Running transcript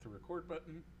record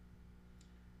button.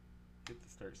 Hit the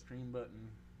start stream button.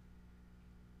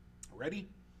 Ready?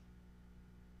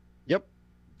 Yep.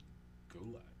 Go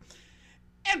live.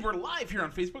 And we're live here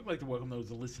on Facebook. I'd like to welcome those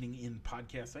listening in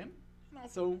podcast land. And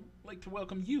also like to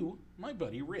welcome you, my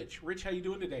buddy Rich. Rich, how you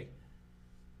doing today?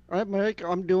 All right, Mike.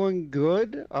 I'm doing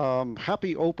good.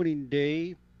 Happy opening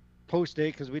day, post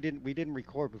day, because we didn't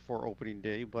record before opening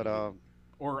day, but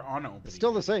Or on it's opening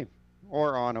still the day. same,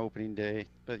 or on opening day.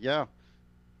 But yeah,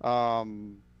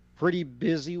 um, pretty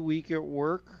busy week at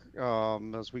work.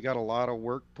 As we got a lot of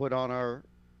work put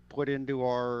into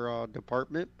our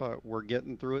department, but we're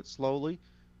getting through it slowly,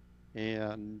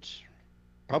 and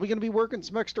probably going to be working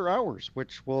some extra hours,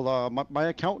 which will my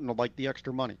accountant will like the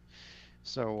extra money.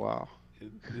 So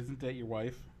Isn't that your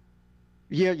wife?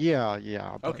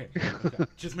 yeah, but Okay. Okay.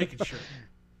 Just making sure.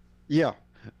 yeah.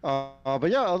 But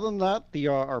yeah, other than that, the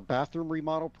our bathroom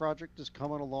remodel project is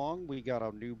coming along. We got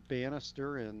a new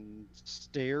banister and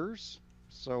stairs,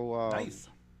 so Nice.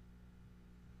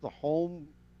 the home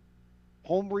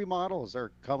remodels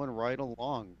are coming right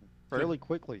along Good. fairly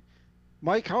quickly.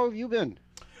 Mike, how have you been?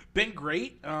 Been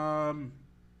great.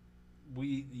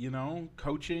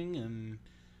 Coaching and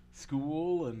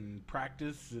school and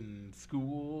practice and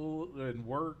school and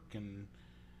work and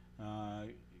uh,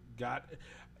 got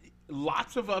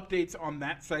lots of updates on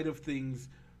that side of things,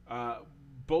 uh,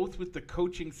 both with the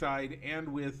coaching side and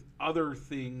with other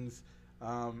things.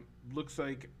 Looks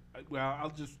like,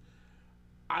 well,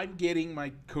 I'm getting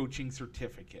my coaching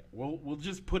certificate. We'll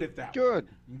just put it that way. Good,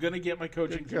 I'm gonna get my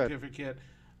coaching good. certificate.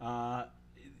 Uh,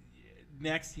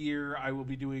 Next year, I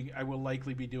will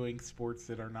likely be doing sports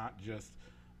that are not just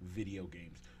video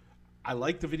games. I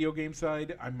like the video game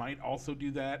side. I might also do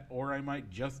that, or I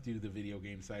might just do the video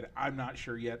game side. I'm not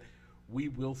sure yet. We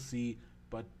will see.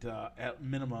 But at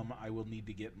minimum, I will need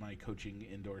to get my coaching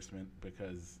endorsement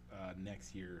because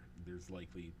next year there's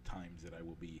likely times that I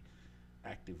will be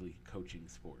actively coaching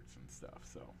sports and stuff.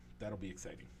 So that'll be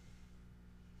exciting.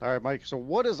 All right, Mike. So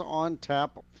what is on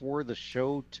tap for the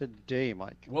show today,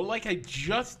 Mike? Well, like I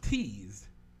just teased,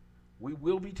 we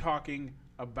will be talking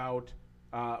about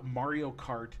Mario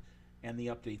Kart and the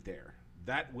update there.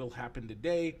 That will happen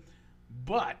today,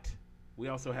 but we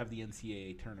also have the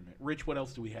NCAA tournament. Rich, what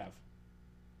else do we have?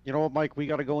 You know what, Mike? We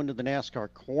got to go into the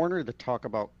NASCAR corner to talk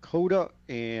about Coda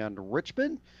and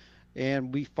Richmond.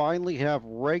 And we finally have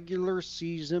regular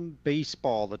season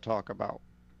baseball to talk about.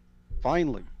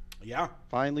 Finally, Yeah,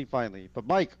 finally. But,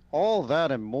 Mike, all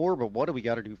that and more, but what do we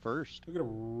got to do first? we're gonna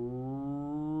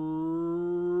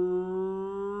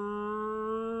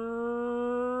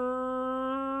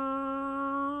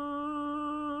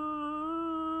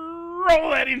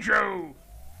roll that intro.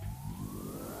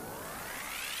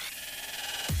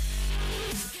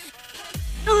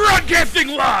 Broadcasting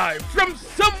live from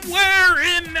somewhere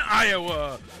in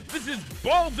Iowa. This is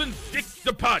Balls and Sticks,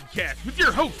 the podcast with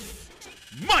your hosts,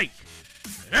 Mike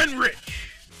and Rich.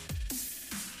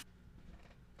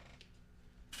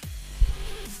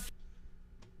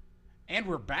 And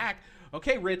we're back.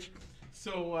 Okay, Rich.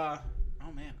 So,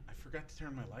 oh man, I forgot to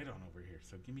turn my light on over here.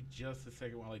 So give me just a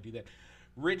second while I do that.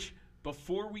 Rich,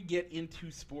 before we get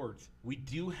into sports, we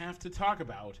do have to talk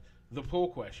about the poll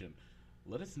question.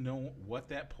 Let us know what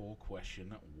that poll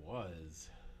question was.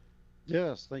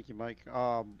 Yes, thank you, Mike.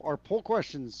 Our poll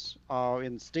questions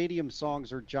in stadium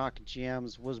songs or jock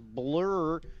jams was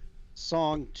Blur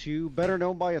song 2, better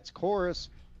known by its chorus,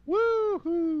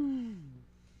 Woohoo!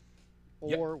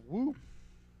 Yep. Or Whoop.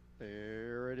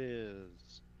 There it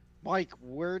is. Mike,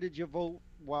 where did you vote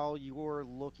while you were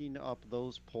looking up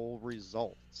those poll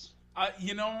results? Uh,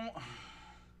 you know,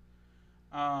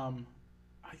 um,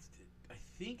 I, I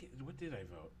think, what did I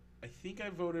vote? I think I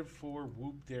voted for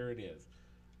Whoop, There It Is.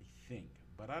 I think,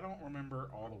 but I don't remember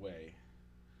all the way.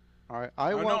 All right,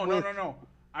 I Oh, went with no.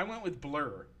 I went with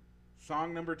Blur.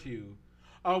 Song number 2.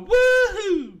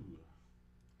 Woohoo!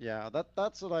 yeah,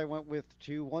 that's what I went with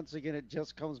too. Once again, it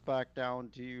just comes back down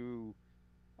to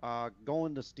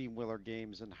going to Steamwheeler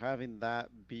games and having that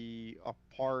be a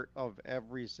part of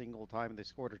every single time they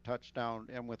scored a touchdown.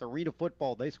 And with arena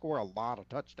football, they score a lot of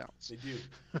touchdowns. They do.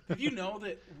 Did you know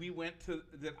that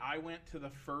I went to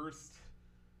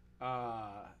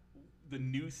uh,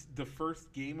 the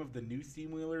first game of the new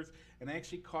Steamwheelers, and I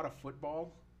actually caught a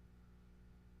football?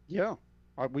 Yeah,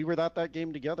 we were at that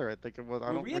game together. I think it was. I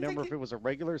Were don't we at that remember if game? it was a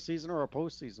regular season or a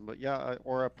postseason, but yeah,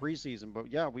 or a preseason. But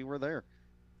yeah, we were there.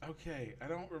 Okay, I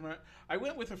don't remember. I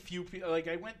went with a few people. Like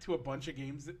I went to a bunch of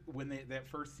games when that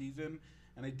first season,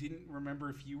 and I didn't remember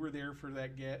if you were there for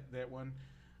that one.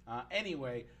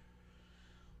 Anyway,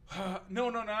 no,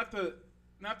 not the.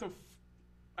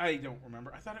 I don't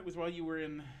remember. I thought it was while you were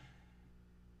in.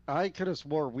 I could have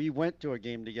swore we went to a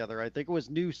game together. I think it was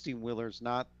new Steam Wheelers,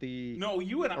 not the No,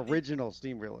 original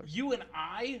Steam Wheelers. you and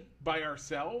I by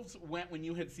ourselves went when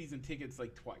you had season tickets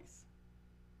like twice.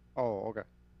 Oh, okay.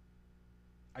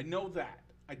 I know that.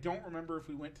 I don't remember if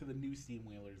we went to the new Steam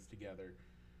Wheelers together.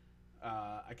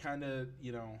 I kind of,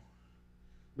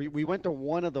 We went to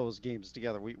one of those games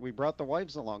together. We brought the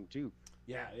wives along too.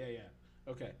 yeah.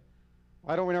 Okay.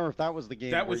 I don't remember if that was the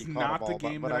game That where was you caught a not ball, the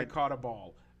game but that I caught a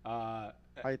ball.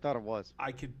 I thought it was.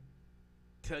 I could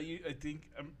tell you, I think,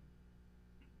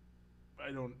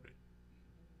 I don't,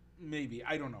 maybe,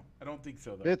 I don't know. I don't think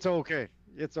so, though. It's okay.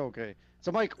 It's okay.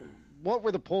 So, Mike, what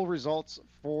were the poll results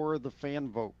for the fan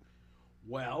vote?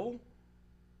 Well,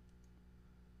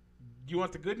 do you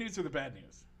want the good news or the bad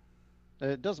news?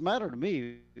 It doesn't matter to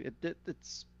me.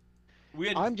 It's. We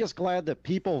had, I'm just glad that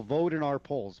people vote in our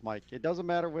polls, Mike. It doesn't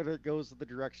matter whether it goes to the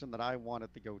direction that I want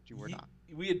it to go to or not.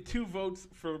 we had 2 votes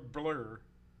for Blur.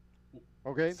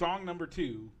 Okay. Song number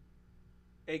 2,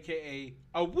 aka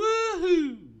a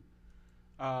woohoo.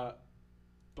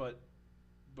 But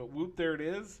whoop, there it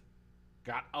is.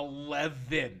 Got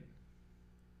 11.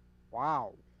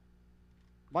 Wow.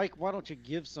 Mike, why don't you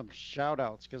give some shout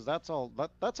outs? Because that's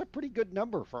a pretty good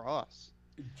number for us.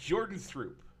 Jordan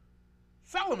Stroop,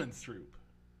 Solomon Stroop,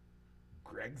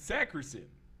 Greg Sackerson,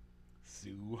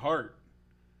 Sue Hart,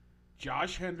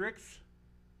 Josh Hendricks,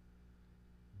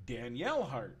 Danielle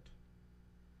Hart,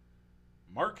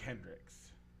 Mark Hendricks,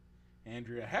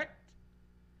 Andrea Hecht,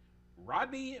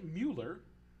 Rodney Mueller,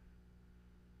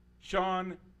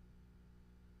 Sean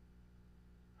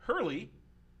Hurley,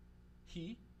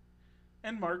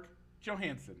 and Mark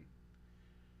Johansson.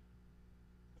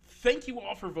 Thank you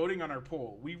all for voting on our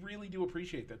poll. We really do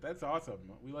appreciate that. That's awesome.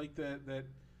 We like that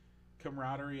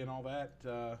camaraderie and all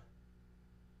that.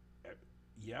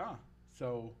 Yeah.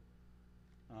 So,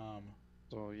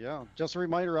 So yeah, just a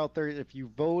reminder out there: if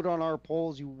you vote on our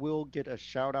polls, you will get a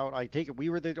shout out. I take it we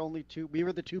were the only two. We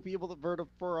were the 2 people that voted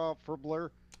for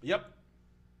Blur. yep.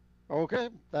 Okay,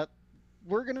 that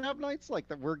we're gonna have nights like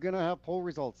that. We're gonna have poll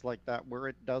results like that where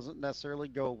it doesn't necessarily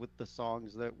go with the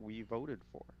songs that we voted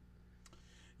for.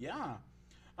 Yeah.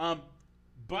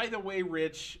 By the way,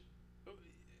 Rich,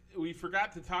 we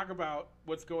forgot to talk about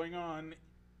what's going on.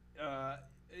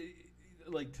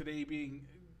 Like today being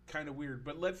kind of weird,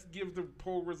 but let's give the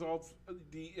poll results,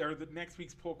 the next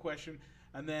week's poll question,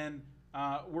 and then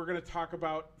we're going to talk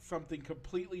about something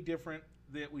completely different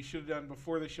that we should have done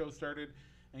before the show started,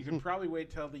 and you can probably wait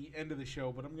till the end of the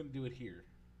show, but I'm going to do it here.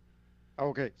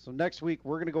 Okay, so next week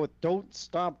we're gonna go with "Don't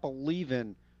Stop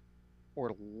Believin'"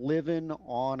 or "Living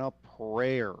on a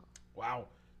Prayer." Wow,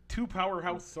 2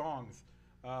 powerhouse songs.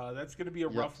 That's going to be a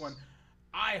rough one.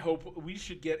 I hope we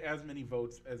should get as many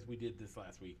votes as we did this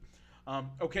last week.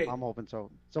 Okay. I'm hoping so.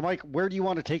 So, Mike, where do you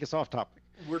want to take us off topic?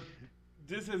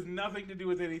 This has nothing to do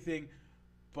with anything,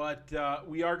 but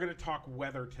we are going to talk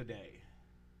weather today.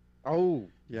 Oh,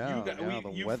 yeah.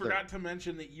 You weather. forgot to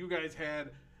mention that you guys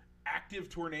had active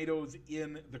tornadoes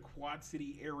in the Quad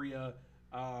City area.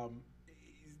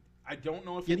 I don't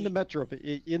know if in the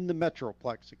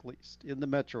metroplex, at least in the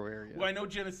metro area. Well, I know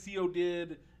Geneseo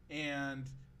did, and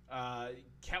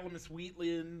Calamus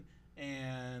Wheatland,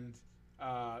 and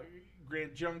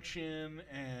Grand Junction,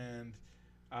 and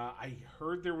I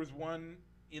heard there was one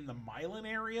in the Milan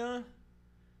area.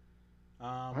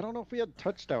 I don't know if we had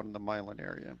touchdown in the Milan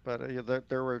area, but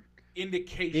there were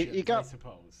indications, I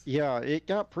suppose. Yeah, it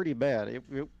got pretty bad.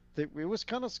 It was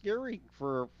kind of scary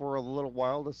for a little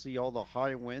while to see all the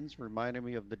high winds. Reminded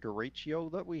me of the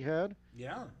derecho that we had.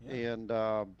 Yeah. And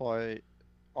by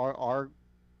our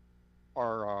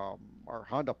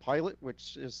Honda Pilot,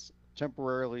 which is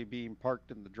temporarily being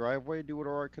parked in the driveway due to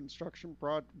our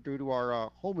due to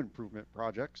our home improvement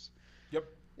projects. Yep.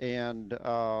 And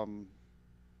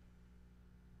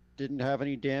didn't have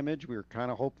any damage. We were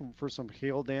kind of hoping for some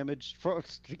hail damage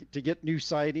to get new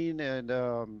siding and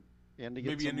to get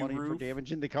maybe some money roof? for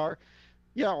damaging the car.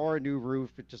 Yeah, or a new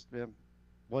roof. It just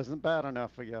wasn't bad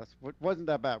enough, I guess. It wasn't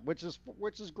that bad, which is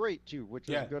great too. Which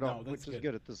is good. Which is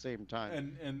good at the same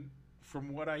time. And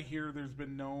from what I hear, there's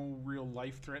been no real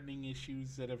life-threatening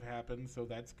issues that have happened, so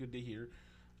that's good to hear.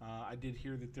 I did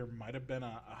hear that there might have been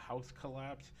a house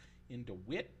collapse in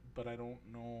DeWitt, but I don't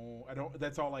know.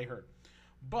 That's all I heard.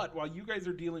 But while you guys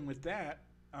are dealing with that,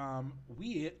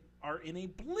 we are in a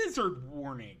blizzard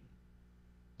warning.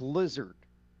 Blizzard.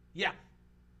 Yeah.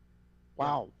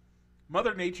 Wow.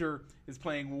 Mother Nature is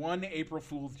playing one April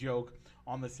Fool's joke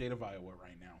on the state of Iowa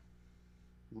right now.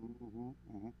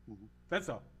 That's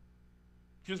all.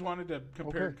 Just wanted to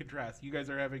compare and contrast. You guys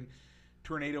are having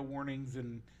tornado warnings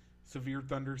and severe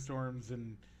thunderstorms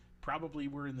and Probably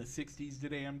we're in the 60s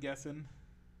today, I'm guessing.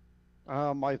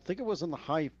 I think it was in the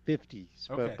high 50s,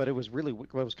 Okay. but it was really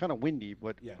it was kind of windy,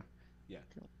 but Yeah. Yeah.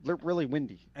 really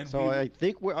windy. And So we I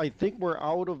think we're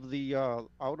out of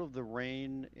the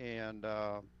rain and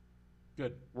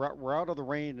good. we're out of the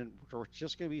rain and there's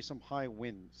just going to be some high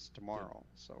winds Good. tomorrow.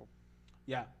 So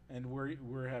Yeah, and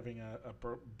we're having a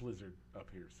blizzard up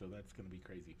here, so that's going to be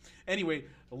crazy. Anyway,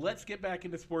 let's get back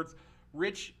into sports.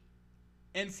 Rich,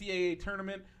 NCAA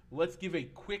tournament. Let's give a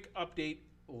quick update,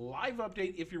 live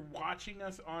update. If you're watching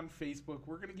us on Facebook,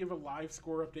 we're going to give a live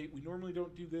score update. We normally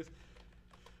don't do this,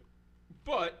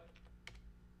 but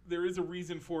there is a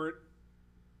reason for it.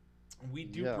 We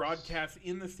do yes. broadcast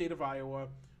in the state of Iowa,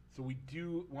 so we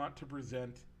do want to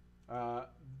present a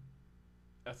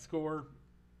score.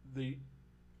 The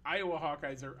Iowa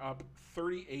Hawkeyes are up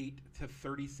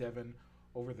 38-37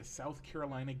 over the South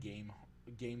Carolina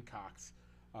Gamecocks,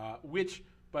 which,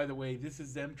 by the way, this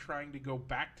is them trying to go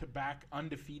back-to-back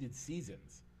undefeated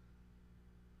seasons,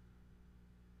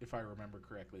 if I remember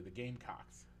correctly, the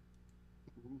Gamecocks.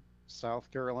 South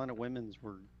Carolina women's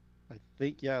were, I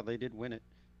think, yeah, they did win it.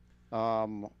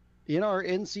 In our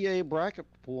NCAA bracket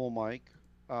pool, Mike,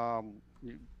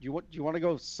 you want to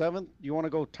go seventh? You want to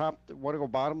go top? Want to go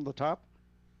bottom to top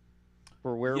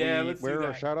for where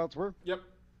our shoutouts were? Yep.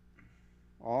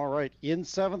 All right. In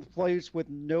seventh place with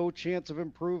no chance of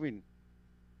improving,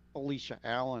 Alicia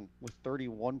Allen with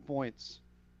 31 points.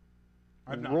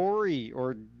 Rory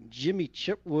or Jimmy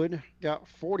Chipwood got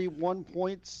 41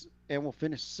 points and will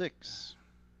finish sixth.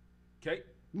 Okay.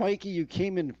 Mikey, you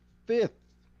came in fifth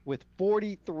with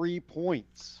 43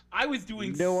 points. I was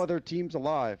doing no other teams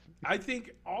alive. I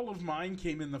think all of mine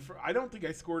came in I don't think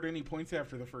I scored any points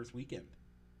after the first weekend.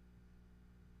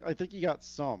 I think you got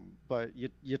some, but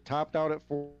you topped out at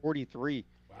 43.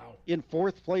 Wow. In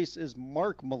fourth place is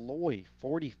Mark Malloy,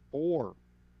 44.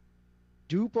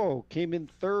 Dupo came in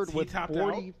third with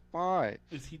 45.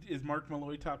 Is Mark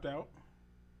Malloy topped out?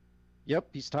 Yep,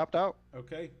 he's topped out.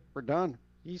 Okay. We're done.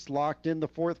 He's locked into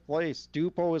fourth place.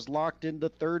 Dupo is locked into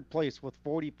third place with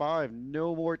 45.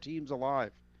 No more teams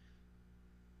alive.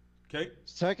 Okay.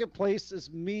 Second place is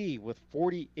me with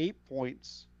 48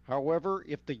 points. However,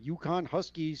 if the Yukon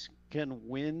Huskies can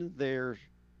win their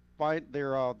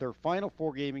Final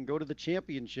Four game and go to the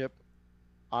championship,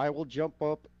 I will jump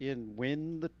up and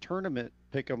win the tournament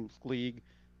pick'em league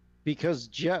because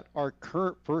Jet, our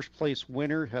current first place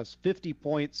winner, has 50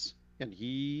 points and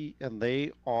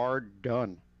they are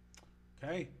done.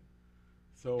 Okay.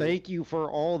 So thank you for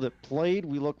all that played.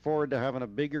 We look forward to having a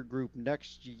bigger group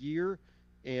next year,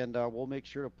 and we'll make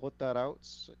sure to put that out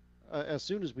as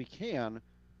soon as we can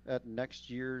at next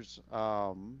year's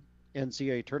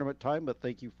NCAA tournament time. But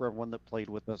thank you for everyone that played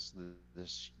with us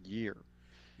this year.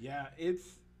 Yeah,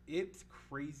 it's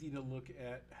crazy to look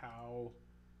at how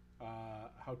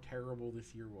terrible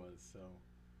this year was. So,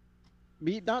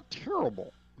 not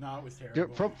terrible. No, it was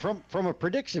terrible. From a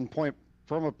prediction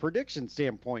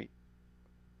standpoint,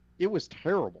 it was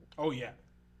terrible. Oh yeah,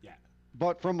 yeah.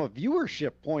 But from a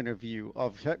viewership point of view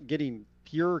of getting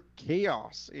pure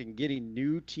chaos and getting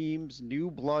new teams, new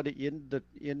blood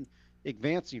in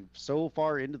advancing so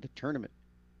far into the tournament.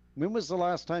 When was the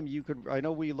last time you could? I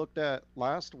know we looked at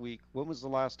last week. When was the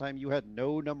last time you had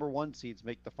no number one seeds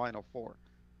make the Final Four?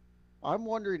 I'm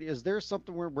wondering, is there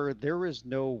something where there is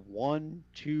no 1,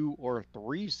 2, or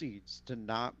 3 seeds to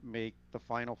not make the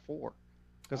Final Four?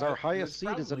 Because our highest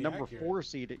seed is a number 4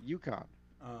 seed at UConn.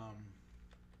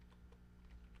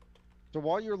 So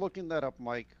while you're looking that up,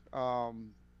 Mike,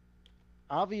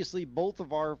 obviously both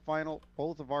of our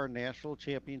national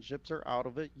championships are out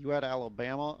of it. You had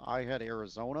Alabama, I had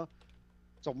Arizona.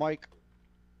 So Mike,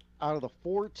 out of the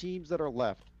 4 teams that are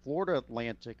left, Florida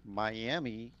Atlantic,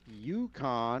 Miami,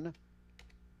 UConn,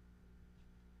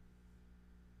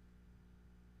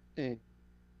 and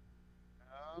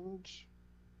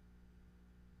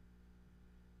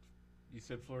you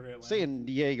said Florida Atlantic? San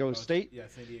Diego State. Yeah,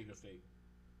 San Diego State.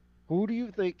 Who do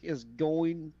you think is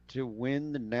going to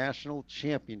win the national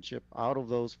championship out of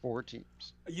those 4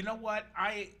 teams? You know what?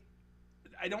 I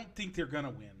don't think they're going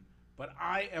to win, but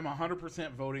I am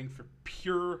 100% voting for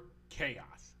pure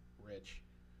chaos, Rich.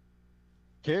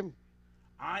 Kim?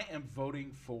 I am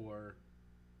voting for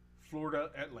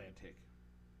Florida Atlantic.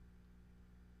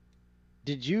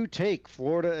 Did you take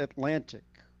Florida Atlantic?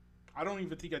 I don't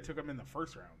even think I took them in the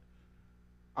first round.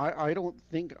 I don't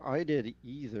think I did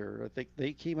either. I think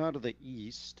they came out of the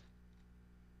East.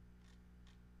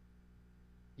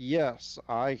 Yes,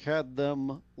 I had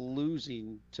them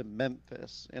losing to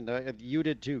Memphis, and you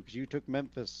did too, because you took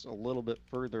Memphis a little bit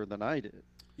further than I did.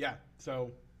 Yeah,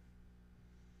 so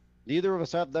Neither of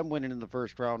us have them winning in the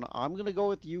first round. I'm going to go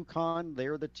with UConn.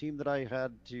 They're the team that I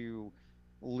had to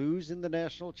lose in the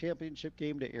national championship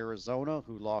game to Arizona,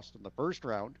 who lost in the first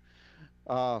round.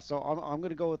 So I'm going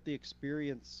to go with the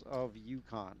experience of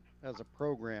UConn as a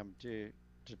program to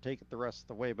take it the rest of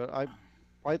the way. But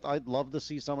I'd love to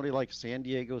see somebody like San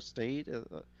Diego State,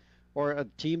 or a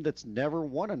team that's never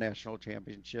won a national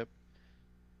championship,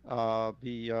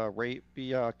 be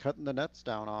cutting the nets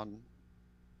down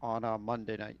on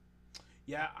Monday night.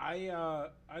 Yeah,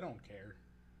 I don't care,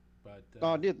 but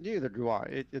No, neither do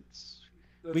I. It's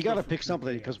we let's got go to for pick pure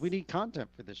something because we chaos. need content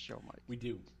for this show, Mike. We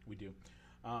do, we do.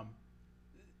 Um,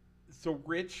 so,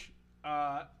 Rich,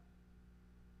 uh,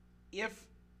 if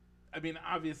I mean,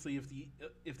 obviously,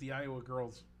 if the Iowa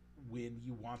girls win,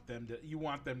 you want them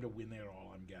to win it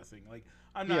all. I'm guessing. Like,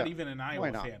 I'm not Yeah, even an why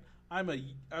Iowa not? fan. I'm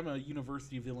a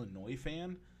University of Illinois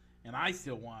fan, and I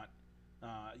still want.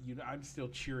 I'm still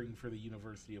cheering for the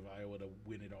University of Iowa to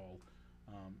win it all.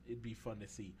 It'd be fun to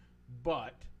see,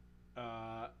 but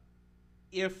uh,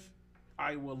 if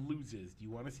Iowa loses, do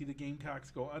you want to see the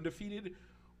Gamecocks go undefeated,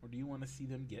 or do you want to see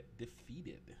them get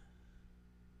defeated?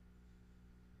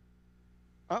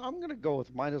 I'm going to go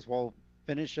with might as well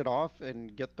finish it off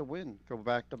and get the win. Go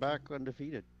back to Okay. back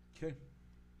undefeated. Okay.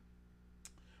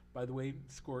 By the way,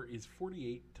 score is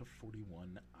 48 to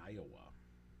 41 Iowa.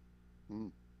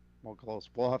 Mm, well, close.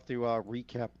 We'll have to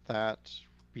recap that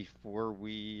before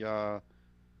we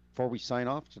sign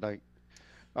off tonight.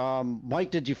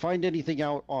 Mike, did you find anything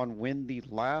out on when the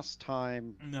last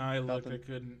time? No, I looked. I Nothing.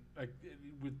 couldn't.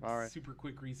 With All right. super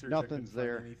quick research, I couldn't Nothing's find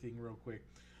there. anything real quick.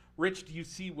 Rich, do you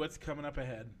see what's coming up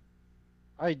ahead?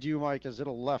 I do, Mike. Is it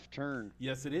a left turn?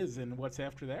 Yes, it is. And what's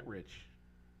after that, Rich?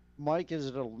 Mike, is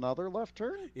it another left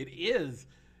turn? It is.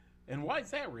 And why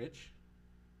is that, Rich?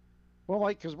 Well,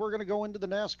 Mike, because we're going to go into the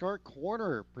NASCAR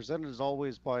corner, presented as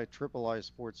always by Triple I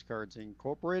Sports Cards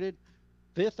Incorporated,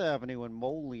 Fifth Avenue in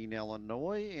Moline,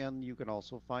 Illinois, and you can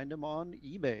also find them on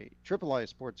eBay. Triple I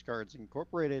Sports Cards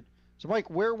Incorporated. So, Mike,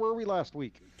 where were we last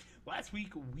week? Last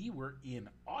week we were in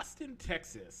Austin,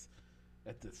 Texas,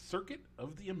 at the Circuit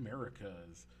of the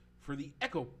Americas for the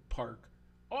Echo Park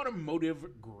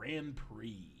Automotive Grand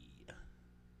Prix.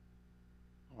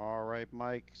 All right,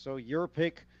 Mike. So your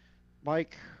pick,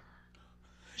 Mike,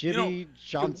 You know, Jimmy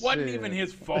it wasn't even Johnson.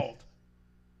 his fault.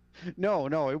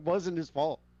 No, it wasn't his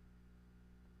fault.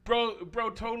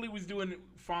 Bro totally was doing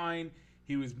fine.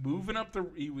 He was moving up the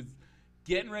he was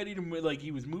getting ready to like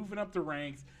he was moving up the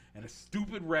ranks, and a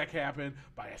stupid wreck happened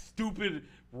by a stupid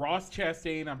Ross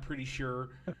Chastain, I'm pretty sure.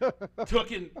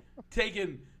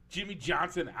 Taking Jimmy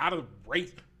Johnson out of the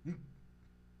race.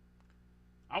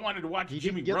 I wanted to watch He Jimmy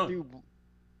didn't get run. through.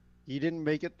 He didn't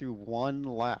make it through one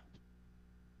lap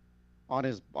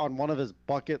on one of his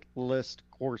bucket list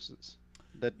courses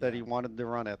that Yeah. he wanted to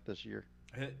run at this year.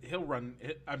 He'll run.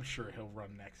 I'm sure he'll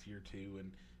run next year too,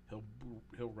 and he'll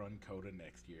he'll run Coda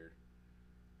next year.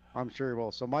 I'm sure he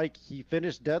will. So Mike, he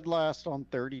finished dead last on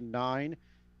 39,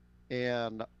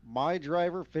 and my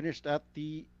driver finished at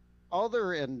the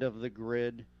other end of the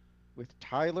grid with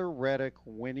Tyler Reddick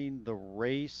winning the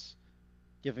race,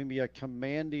 giving me a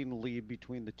commanding lead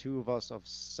between the two of us of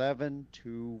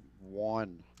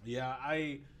 7-1. Yeah,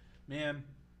 man,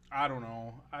 I don't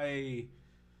know.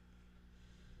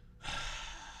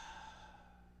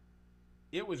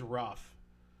 It was rough.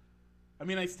 I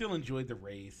mean, I still enjoyed the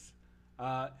race.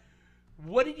 Uh,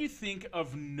 what did you think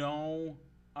of no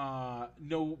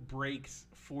breaks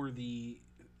for the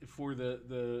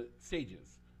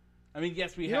stages? I mean,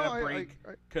 yes, we You know, had a break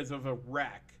because of a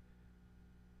wreck.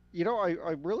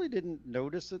 I really didn't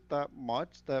notice it that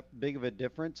much, that big of a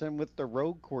difference. And with the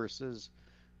road courses,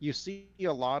 you see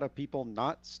a lot of people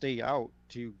not stay out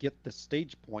to get the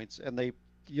stage points, and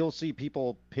you'll see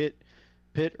people pit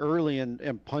early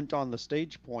and punt on the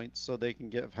stage points so they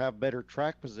can have better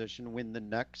track position when the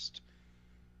next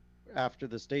after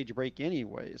the stage break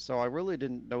anyway. So I really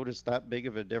didn't notice that big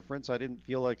of a difference. I didn't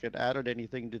feel like it added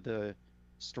anything to the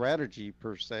strategy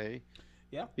per se,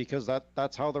 Yeah, because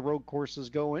that's how the road courses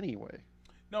go anyway.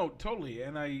 no, totally.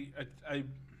 And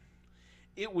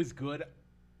it was good.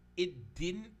 It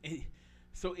didn't.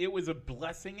 So it was a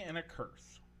blessing and a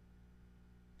curse.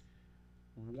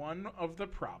 One of the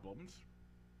problems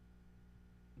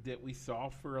that we saw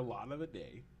for a lot of the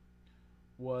day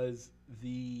was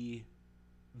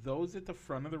those at the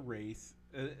front of the race,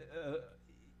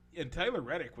 and Tyler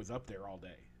Reddick was up there all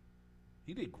day.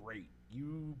 He did great.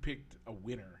 You picked a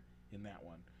winner in that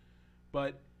one,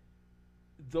 but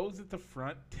those at the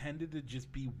front tended to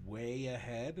just be way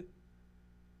ahead,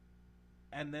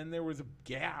 and then there was a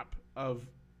gap of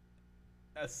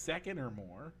a second or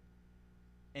more,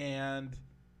 and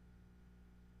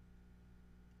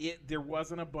there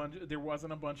wasn't a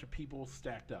bunch of people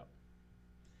stacked up,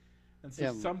 and so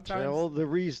Until sometimes the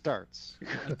restarts.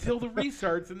 until the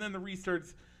restarts, and then the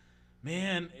restarts,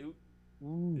 man.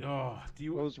 Ooh, Oh, do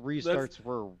you? those Let's restarts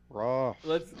were rough.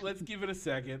 let's give it a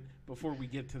second before we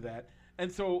get to that.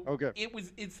 And so Okay.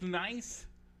 it's nice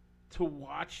to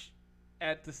watch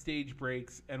at the stage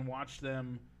breaks and watch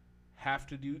them have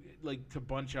to do like to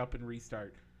bunch up and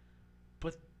restart.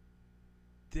 But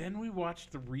then we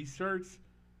watched the restarts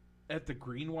at the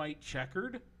green white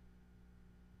checkered,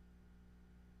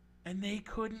 and they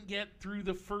couldn't get through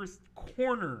the first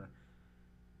corner,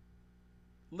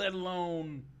 let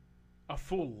alone a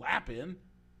full lap in.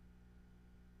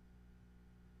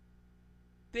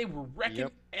 They were wrecking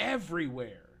Yep.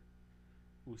 everywhere.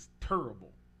 It was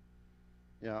terrible.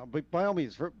 Yeah, but by all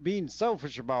means, for being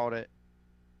selfish about it,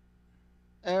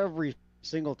 every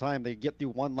single time they get through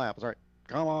one lap, it's all right.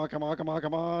 Come on, come on, come on,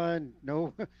 come on.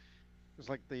 No, it's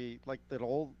like the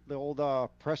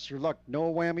old press your luck.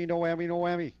 No whammy, no whammy, no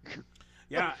whammy.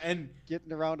 Yeah, and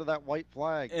Getting around to that white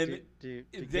flag And to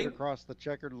they- get across the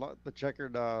checkered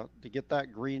to get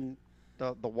that green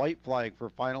the white flag for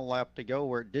final lap to go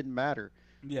where it didn't matter.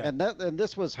 yeah, And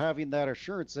this was having that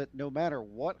assurance that no matter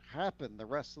what happened the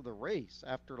rest of the race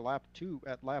after lap two,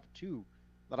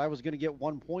 that I was going to get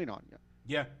 1 point on you.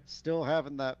 yeah, Still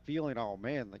having that feeling, oh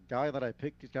man, the guy that I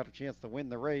picked has got a chance to win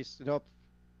the race. Nope.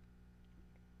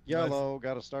 Yellow,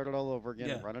 got to start it all over again,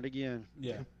 Yeah. run it again.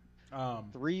 yeah.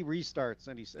 3 restarts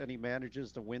and he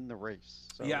manages to win the race.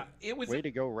 So Yeah, it was way to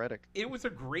go, Reddick. it was a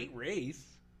great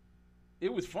race.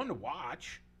 It was fun to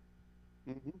watch.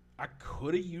 Hmm. I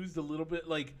could have used a little bit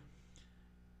like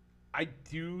I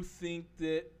do think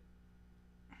that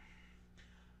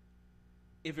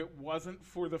if it wasn't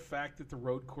for the fact that the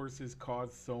road courses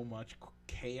caused so much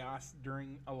chaos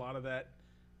during a lot of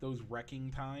those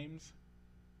wrecking times,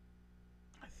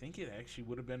 I think it actually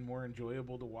would have been more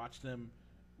enjoyable to watch them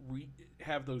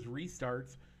have those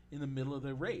restarts in the middle of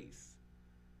the race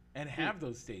and have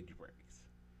those stage breaks.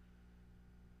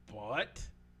 But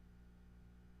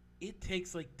it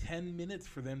takes like 10 minutes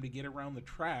for them to get around the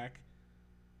track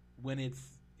when it's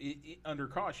under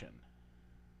caution.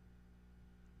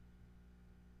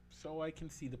 So I can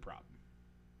see the problem.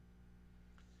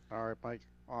 All right, Mike.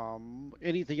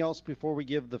 Anything else before we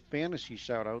give the fantasy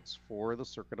shout outs for the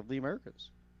Circuit of the Americas?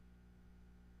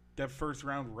 That first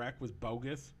round wreck was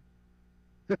bogus.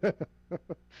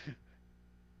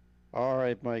 All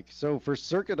right, Mike. So for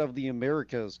Circuit of the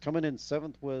Americas, coming in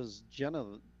 7th was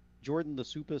Jordan the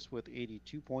Supus with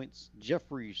 82 points.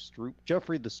 Jeffrey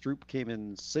the Stroop came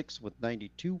in 6th with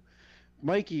 92.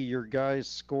 Mikey, your guys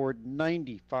scored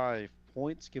 95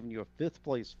 points, giving you a 5th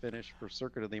place finish for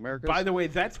Circuit of the Americas. By the way,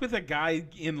 that's with a guy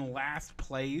in last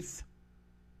place.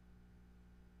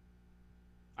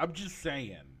 I'm just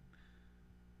saying.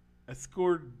 I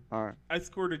scored All right.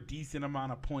 a decent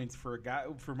amount of points for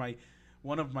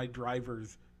one of my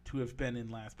drivers to have been in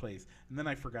last place, and then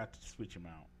I forgot to switch him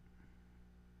out.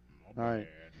 All right.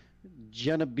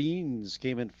 Jenna Beans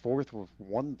came in 4th with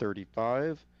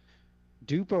 135.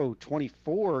 Dupo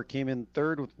 24 came in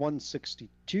 3rd with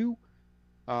 162.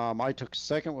 I took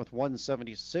 2nd with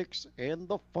 176, and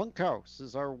the Funkhouse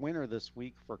is our winner this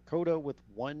week for Coda with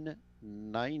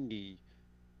 190.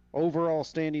 Overall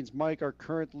standings, Mike, our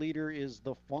current leader is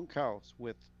the Funkhouse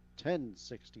with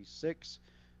 1066.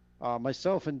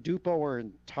 Myself and Dupo are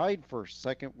tied for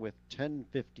 2nd with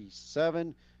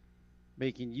 1057,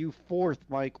 making you 4th,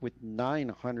 Mike, with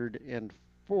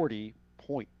 940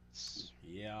 points.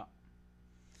 Yeah.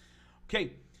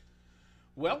 Okay.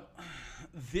 Well,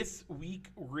 this week,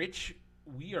 Rich,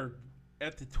 we are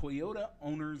at the Toyota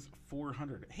Owners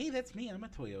 400. Hey, that's me. I'm a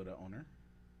Toyota owner.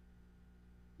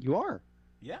 You are?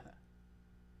 Yeah.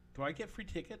 Do I get free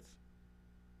tickets?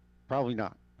 Probably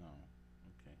not. Oh,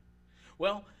 okay.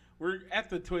 Well, we're at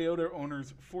the Toyota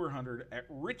Owners 400 at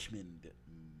Richmond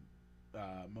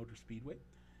Motor Speedway.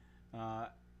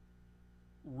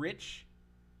 Rich,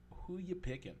 who you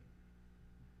picking?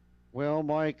 Well,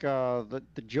 Mike, the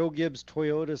Joe Gibbs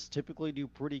Toyotas typically do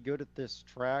pretty good at this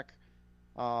track.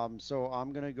 So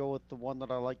I'm going to go with the one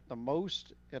that I like the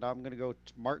most, and I'm going to go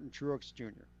to Martin Truex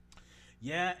Jr.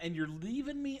 Yeah, and you're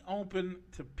leaving me open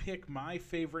to pick my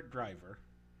favorite driver,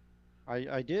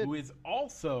 I did. who is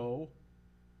also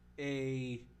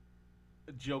a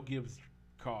Joe Gibbs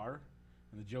car.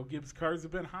 And the Joe Gibbs cars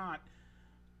have been hot.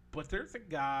 But there's a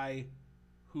guy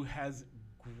who has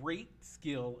great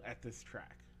skill at this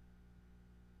track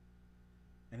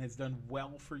and has done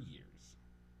well for years.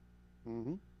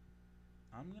 Mm-hmm.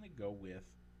 I'm going to go with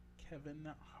Kevin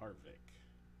Harvick.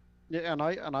 Yeah, and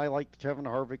I like Kevin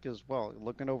Harvick as well.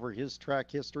 Looking over his track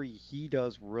history, he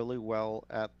does really well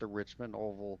at the Richmond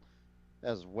Oval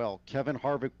as well. Kevin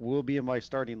Harvick will be in my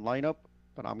starting lineup,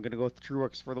 but I'm going to go with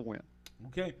Truex for the win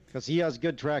Okay. because he has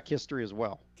good track history as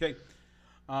well. Okay.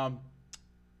 Um,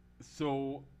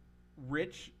 so,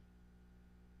 Rich,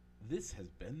 this has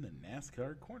been the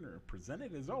NASCAR Corner,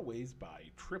 presented as always by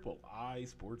Triple I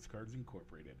Sports Cards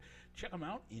Incorporated. Check them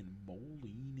out in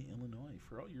Moline, Illinois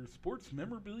for all your sports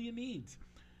memorabilia needs.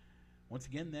 Once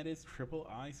again, that is Triple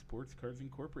I Sports Cards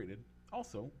Incorporated,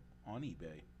 also on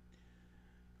eBay.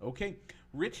 Okay,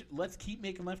 Rich, let's keep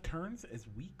making left turns as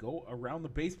we go around the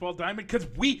baseball diamond because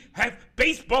we have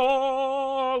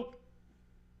baseball!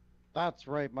 That's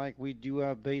right, Mike. We do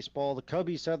have baseball. The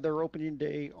Cubbies had their opening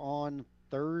day on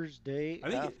Thursday I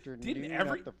think afternoon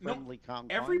at the friendly confines.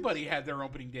 everybody had their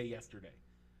opening day yesterday.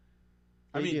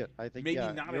 They did. I think maybe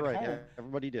yeah, not you're at right. home.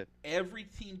 Everybody did. Every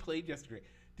team played yesterday.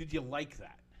 Did you like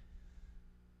that?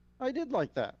 I did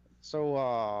like that. So,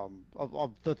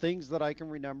 of the things that I can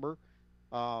remember,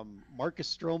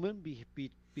 Marcus Stroman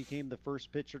became the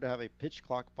first pitcher to have a pitch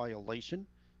clock violation.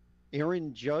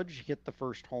 Aaron Judge hit the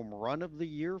first home run of the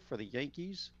year for the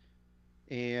Yankees.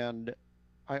 And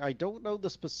I don't know the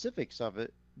specifics of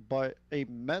it, but a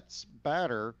Mets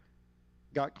batter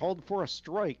got called for a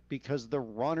strike because the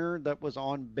runner that was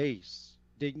on base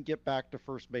didn't get back to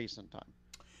first base in time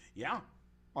Yeah.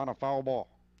 on a foul ball.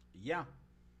 Yeah.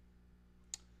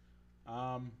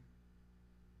 Kind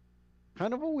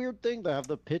of a weird thing to have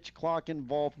the pitch clock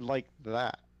involved like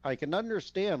that. I can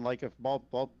understand, like, if Bob,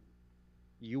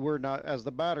 you were not, as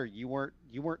the batter, you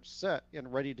weren't set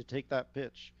and ready to take that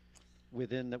pitch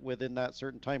within that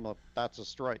certain time limit. That's a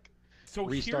strike. So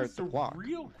Restart here's the the clock.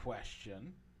 real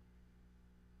question.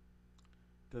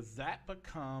 Does that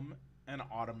become an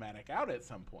automatic out at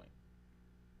some point?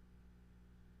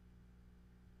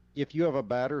 If you have a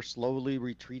batter slowly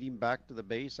retreating back to the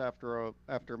base after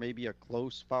maybe a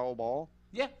close foul ball,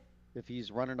 Yeah. if he's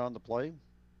running on the play,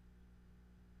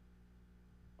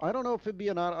 I don't know if it'd be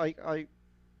an I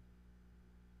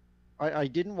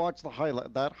didn't watch the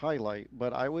highlight,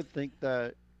 but I would think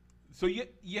that So you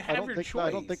have your choice.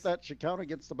 I don't think that should count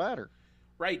against the batter.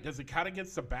 Right. Does it count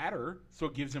against the batter so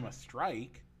it gives him a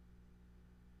strike?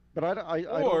 But I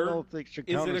don't Or know if it should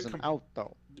is count it a as an out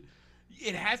though.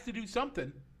 It has to do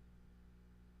something.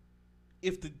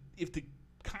 If the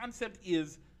concept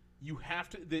is you have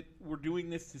to that we're doing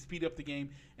this to speed up the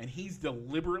game and he's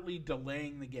deliberately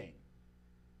delaying the game.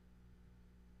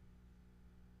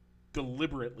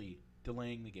 Deliberately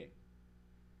delaying the game.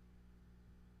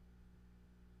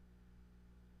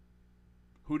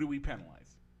 Who do we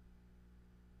penalize?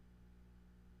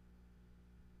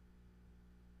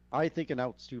 I think an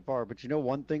out's too far. But you know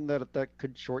one thing that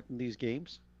could shorten these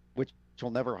games, which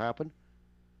will never happen?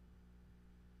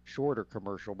 Shorter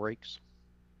commercial breaks.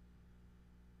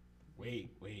 Wait,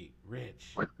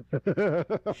 Rich.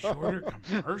 Shorter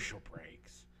commercial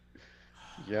breaks.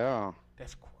 Yeah.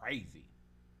 That's crazy.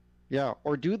 Yeah,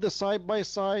 or do the side by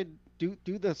side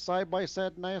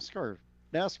NASCAR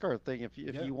thing if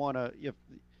you want to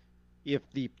if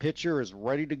the pitcher is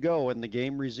ready to go and the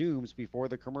game resumes before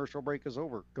the commercial break is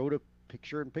over, go to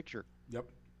picture in picture. Yep.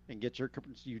 And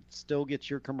you still get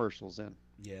your commercials in.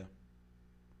 Yeah.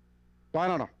 But I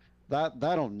don't know.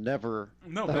 That'll never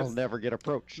get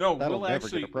approached. No, that'll never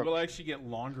get approached. we'll actually get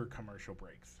longer commercial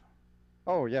breaks.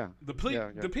 Oh yeah. The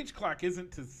pitch clock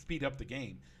isn't to speed up the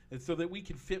game. It's so that we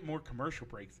can fit more commercial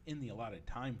breaks in the allotted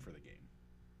time for the game.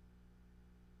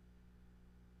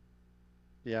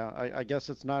 Yeah, I guess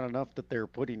it's not enough that they're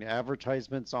putting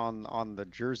advertisements on the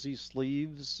jersey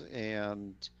sleeves,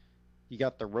 and you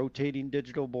got the rotating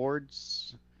digital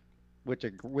boards with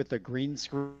a green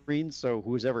screen, so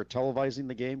who's ever televising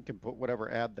the game can put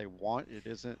whatever ad they want. It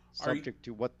isn't subject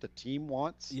to what the team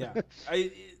wants. Yeah,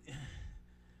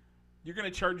 you're going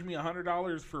to charge me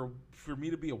 $100 for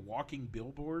me to be a walking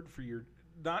billboard for your,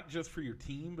 not just for your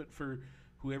team, but for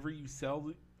whoever you sell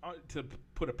to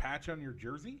put a patch on your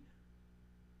jersey.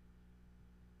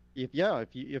 If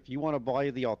you want to buy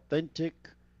the authentic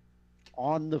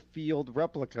on the field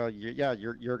replica,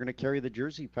 you're going to carry the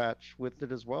jersey patch with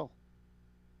it as well.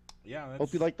 Yeah.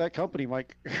 Hope you like that company,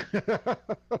 Mike.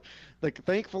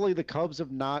 Thankfully, the Cubs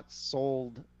have not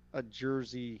sold a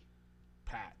jersey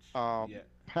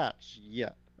patch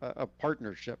yet, a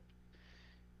partnership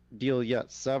deal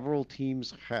yet. Several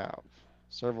teams have.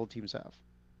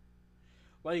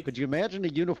 Like, could you imagine a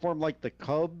uniform like the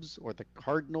Cubs or the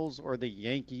Cardinals or the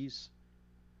Yankees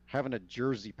having a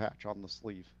jersey patch on the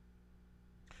sleeve?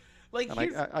 Like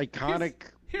and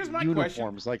iconic here's my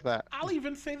uniforms question. like that. I'll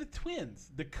even say the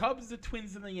Twins, the Cubs, the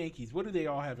Twins, and the Yankees. What do they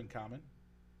all have in common?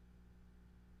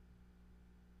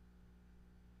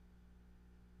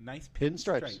 Nice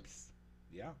pinstripes.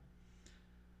 Yeah.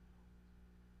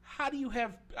 How do you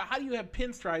have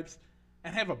pinstripes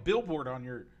and have a billboard on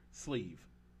your sleeve?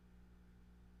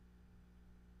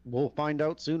 We'll find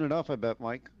out soon enough, I bet,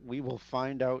 Mike. We will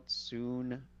find out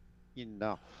soon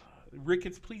enough.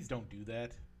 Ricketts, please don't do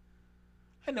that.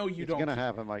 I know you don't. It's gonna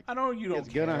happen, Mike. I know you don't. It's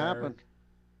gonna happen.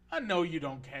 I know you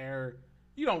don't care.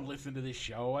 You don't listen to this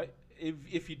show.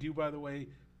 If you do, by the way,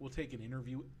 we'll take an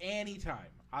interview anytime.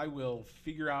 I will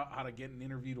figure out how to get an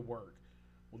interview to work.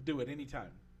 We'll do it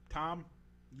anytime. Tom,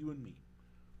 you and me.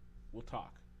 We'll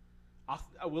talk.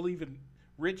 I will even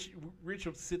Rich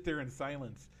will sit there in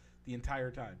silence the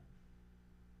entire time,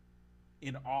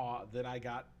 in awe that I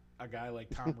got a guy like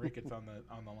Tom Ricketts on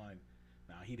the line.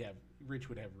 Now Rich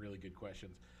would have really good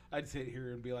questions. I'd sit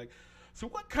here and be like, "So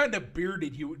what kind of beer do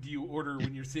you order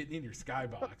when you're sitting in your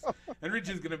skybox?" And Rich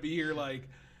is gonna be here like,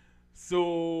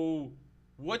 "So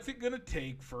what's it gonna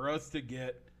take for us to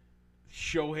get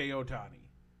Shohei Ohtani?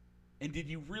 And did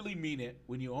you really mean it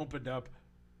when you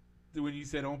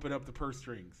said open up the purse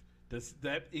strings? Does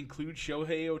that include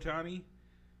Shohei Ohtani?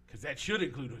 Because that should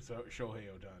include Shohei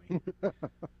Ohtani."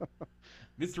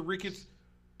 Mr. Ricketts,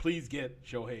 please get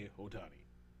Shohei Ohtani.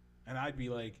 And I'd be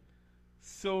like,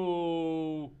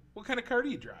 "So what kind of car do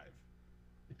you drive?"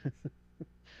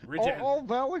 all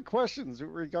valid questions.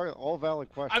 All valid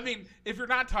questions. I mean, if you're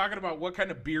not talking about what kind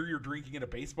of beer you're drinking at a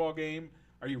baseball game,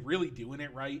 are you really doing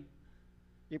it right?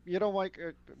 You know, Mike,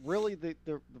 really,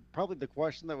 probably the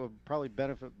question that would probably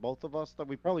benefit both of us, that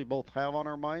we probably both have on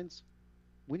our minds: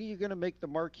 when are you going to make the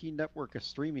Marquee Network a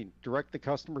streaming, direct to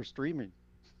customer streaming?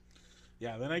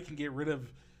 Yeah, then I can get rid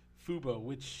of Fubo,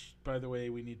 which, by the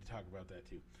way, we need to talk about that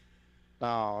too.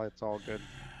 No, it's all good.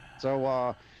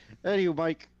 So, anyway,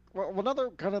 Mike, well,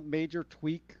 another kind of major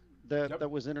tweak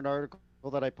that was in an article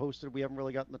that I posted, we haven't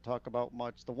really gotten to talk about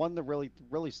much. The one that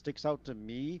really sticks out to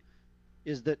me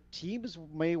is that teams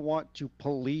may want to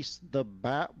police the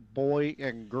bat boy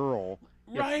and girl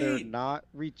if they're not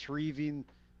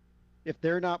if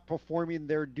they're not performing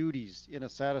their duties in a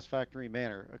satisfactory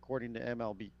manner, according to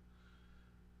MLB.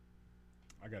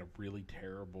 I got a really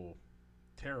terrible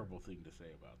thing to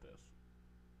say about this.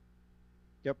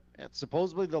 Yep. And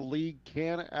supposedly the league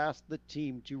can ask the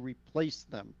team to replace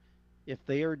them if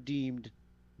they are deemed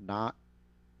not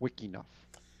quick enough.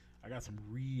 I got some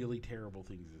really terrible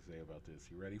things to say about this.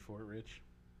 You ready for it, Rich?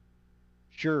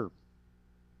 Sure.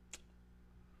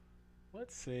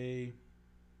 Let's say,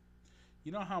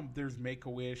 you know how there's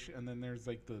Make-A-Wish and then there's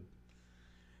like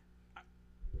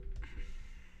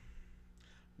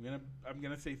I'm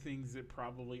gonna say things that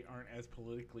probably aren't as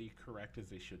politically correct as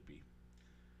they should be.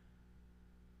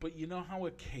 But you know how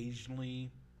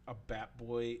occasionally a bat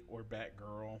boy or bat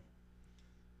girl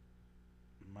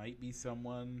might be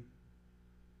someone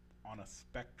on a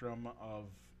spectrum of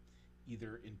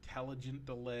either intelligence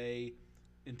delay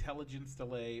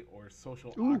or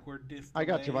social awkwardness delay.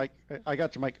 I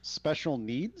got you, Mike. Special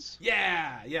needs?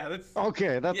 Yeah, that's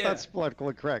okay. That's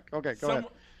politically correct. Okay, go ahead.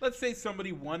 Let's say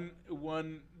somebody won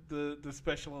the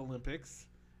Special Olympics,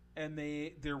 and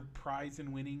their prize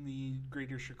in winning the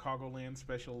Greater Chicagoland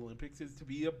Special Olympics is to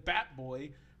be a bat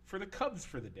boy for the Cubs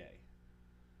for the day.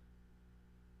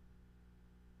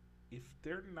 If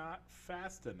they're not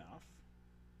fast enough,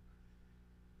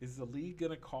 is the league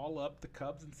going to call up the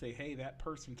Cubs and say, "Hey, that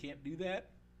person can't do that"?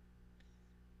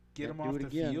 Get them off the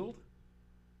field?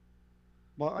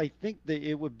 Well, I think that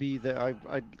it would be that I'd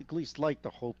at least like to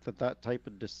hope that type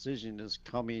of decision is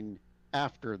coming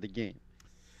after the game.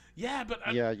 Yeah, but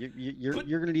you're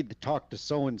going to need to talk to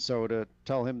so and so to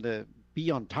tell him to be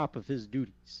on top of his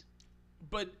duties.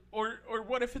 But or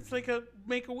what if it's like a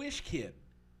Make-A-Wish kid?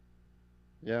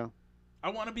 Yeah. I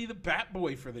want to be the bat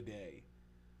boy for the day.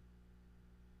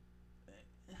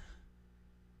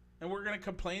 And we're going to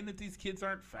complain that these kids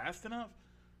aren't fast enough?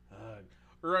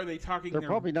 Or are they talking? They're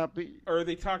probably not. Or are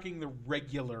they talking the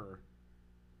regular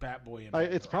bat boy?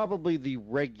 And it's probably the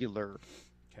regular.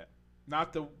 Okay,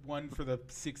 not the one for the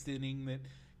sixth inning that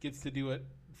gets to do it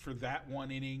for that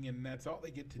one inning, and that's all they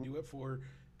get to do it for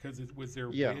because it was their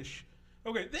wish.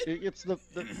 Okay, it's the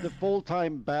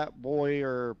full-time bat boy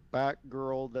or bat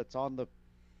girl that's on the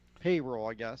payroll,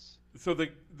 I guess. So a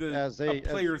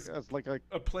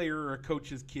player or a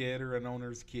coach's kid or an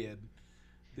owner's kid.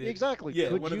 Exactly. Yeah,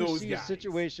 could one you of those see guys. A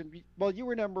situation? Well, you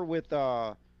remember with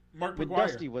Mark when McGwire.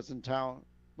 Dusty was in town.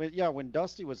 When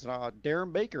Dusty was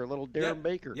Darren Baker, little Darren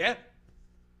Baker. Yeah.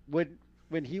 When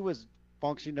he was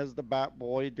functioning as the bat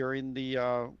boy during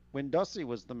the when Dusty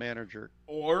was the manager.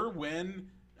 Or when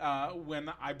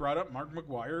I brought up Mark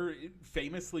McGuire,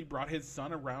 famously brought his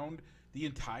son around the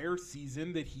entire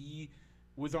season that he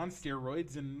was on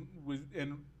steroids and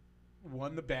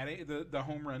won the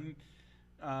home run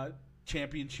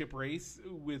championship race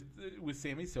with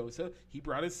Sammy Sosa. He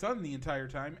brought his son the entire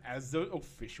time as the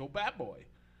official bat boy.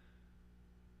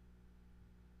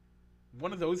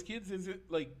 One of those kids, is it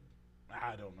like,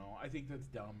 I don't know. I think that's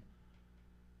dumb.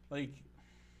 Like,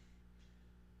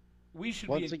 we should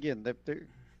Once be again,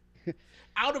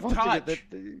 out of once touch.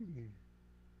 again,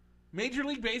 Major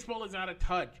League Baseball is out of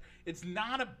touch. It's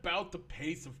not about the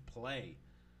pace of play.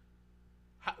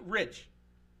 Rich,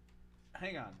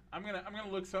 hang on. I'm gonna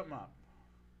look something up.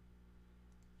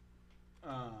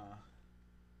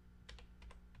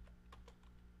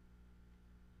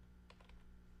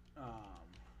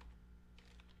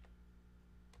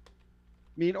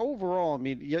 I mean, overall, I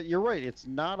mean, you're right. It's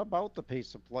not about the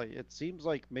pace of play. It seems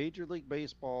like Major League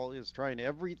Baseball is trying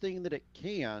everything that it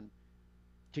can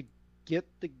to get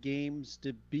the games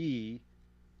to be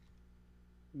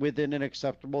within an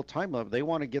acceptable time limit. They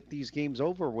want to get these games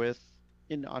over with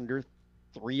in under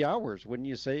 3 hours. Wouldn't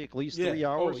you say at least 3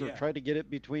 hours, or try to get it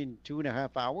between 2.5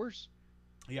 hours?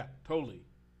 Yeah, totally.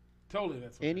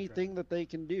 That's what anything that they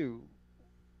can do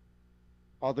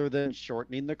other than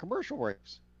shortening the commercial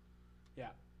breaks.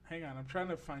 Yeah, hang on. I'm trying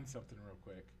to find something real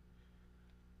quick.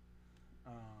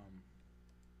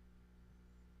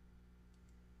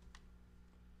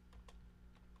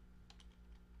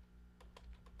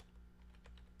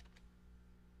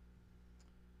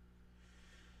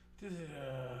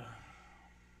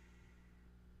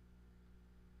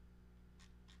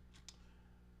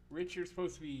 Rich, you're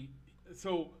supposed to be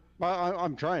so.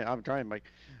 I'm trying, Mike.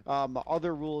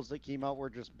 Other rules that came out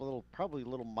were just probably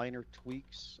little minor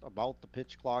tweaks about the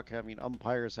pitch clock, having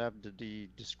umpires have the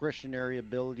discretionary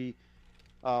ability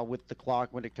with the clock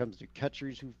when it comes to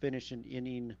catchers who finish an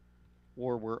inning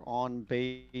or were on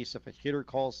base. If a hitter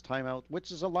calls timeout,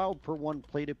 which is allowed per one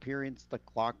plate appearance, the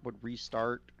clock would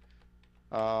restart.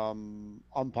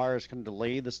 Umpires can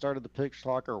delay the start of the pitch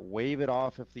clock or wave it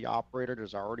off if the operator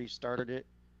has already started it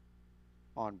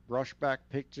on brushback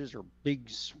pitches or big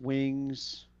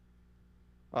swings.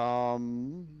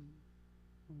 Replays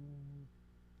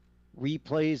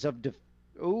of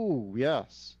oh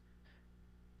yes.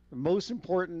 The most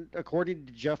important, according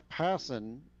to Jeff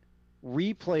Passan,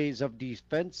 replays of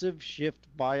defensive shift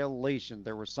violation.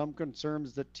 There were some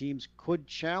concerns that teams could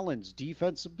challenge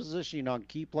defensive positioning on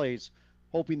key plays,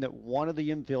 hoping that one of the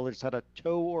infielders had a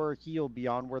toe or a heel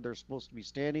beyond where they're supposed to be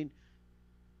standing.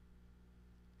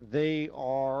 They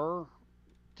are,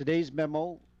 today's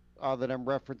memo that I'm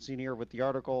referencing here with the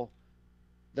article,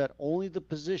 that only the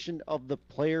position of the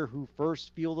player who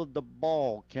first fielded the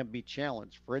ball can be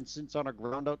challenged. For instance, on a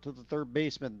ground out to the third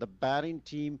baseman, the batting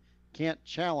team can't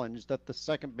challenge that the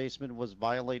second baseman was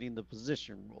violating the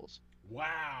position rules.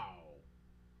 Wow,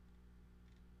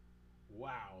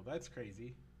 that's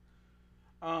crazy.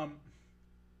 I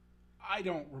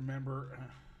don't remember.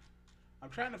 I'm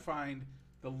trying to find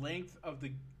the length of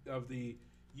the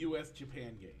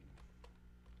U.S.-Japan game.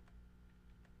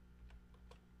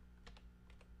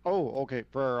 Oh, okay,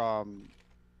 for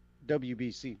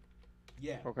WBC.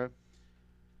 Yeah. Okay.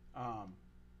 Well,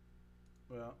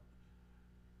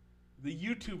 the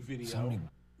YouTube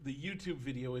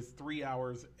video is 3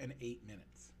 hours and 8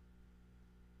 minutes.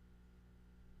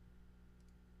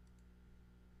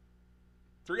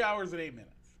 3 hours and 8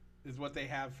 minutes is what they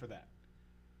have for that.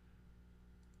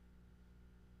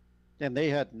 And they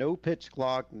had no pitch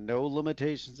clock, no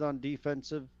limitations on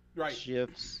defensive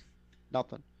shifts,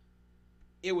 nothing.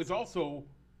 It was also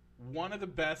one of the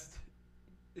best.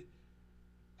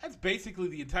 That's basically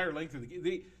the entire length of the game.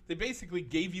 They basically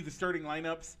gave you the starting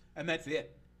lineups, and that's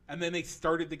it. And then they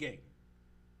started the game.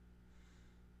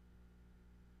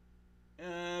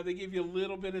 They gave you a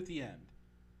little bit at the end,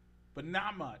 but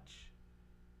not much.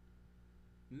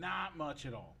 Not much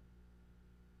at all.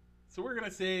 So we're going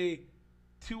to say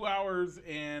 2 hours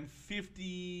and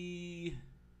 50.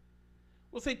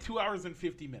 We'll say 2 hours and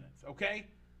 50 minutes, okay?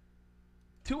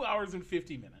 2 hours and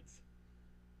 50 minutes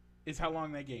is how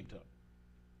long that game took.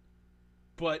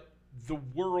 But the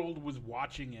world was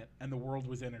watching it, and the world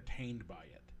was entertained by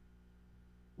it.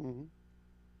 Mm-hmm.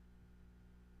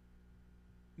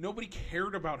 Nobody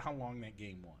cared about how long that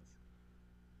game was.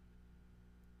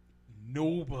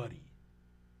 Nobody.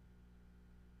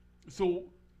 So,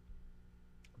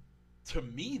 to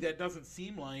me, that doesn't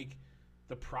seem like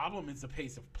the problem is the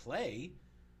pace of play.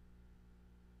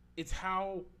 It's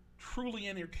how truly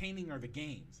entertaining are the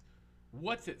games.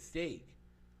 What's at stake?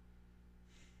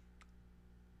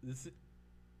 this.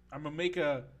 I'm gonna make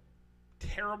a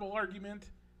terrible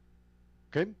argument,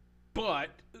 Okay. but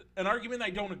an argument I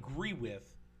don't agree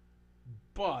with,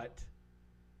 but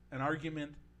an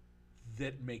argument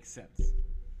that makes sense.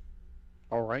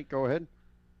 All right, go ahead.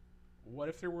 What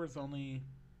if there was only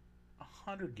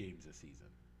 100 games a season?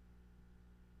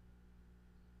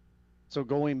 So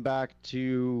going back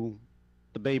to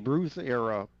the Babe Ruth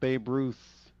era,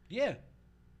 Yeah.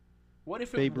 What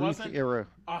if it Babe Ruth wasn't era.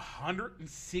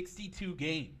 162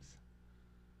 games?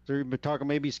 So you're talking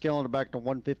maybe scaling it back to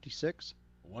 156.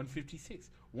 156,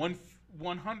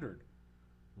 100.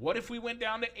 What if we went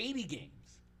down to 80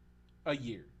 games a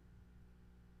year?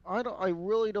 I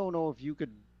really don't know if you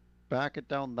could back it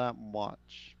down that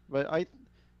much, but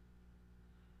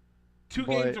Two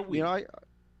games a week you know,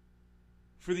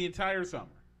 for the entire summer.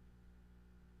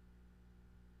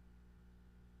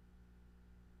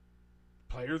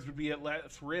 Players would be at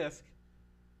less risk.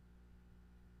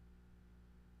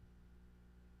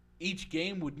 Each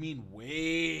game would mean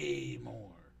way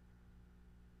more.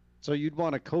 So you'd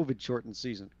want a COVID shortened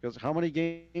season because how many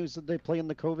games did they play in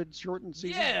the COVID shortened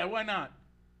season? Yeah, why not?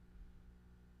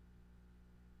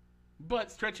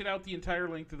 But stretch it out the entire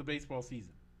length of the baseball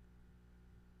season.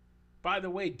 By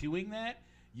the way, doing that,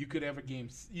 you could have a game.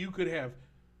 You could have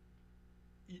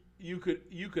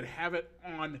it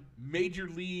on Major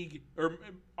League or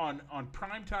on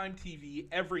primetime TV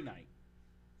every night.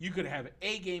 You could have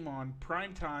a game on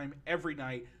primetime every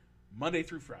night, Monday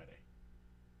through Friday.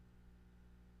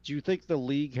 Do you think the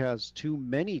league has too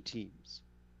many teams?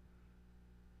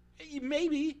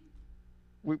 Maybe.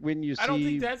 When you see I don't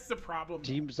think that's the problem.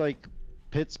 teams like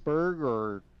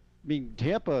Pittsburgh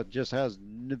Tampa just has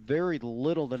very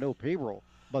little to no payroll,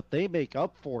 but they make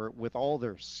up for it with all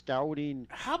their scouting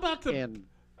How about and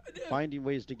finding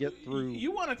ways to get through.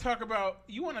 You want to talk about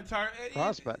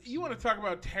prospects. You want to talk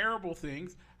about terrible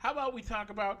things? How about we talk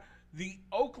about the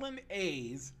Oakland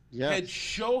A's had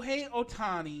Shohei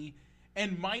Ohtani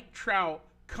and Mike Trout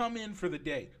come in for the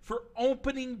day for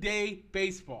opening day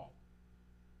baseball?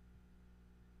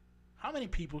 How many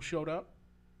people showed up?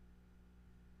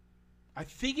 I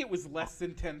think it was less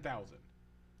than 10,000.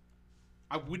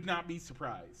 I would not be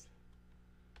surprised.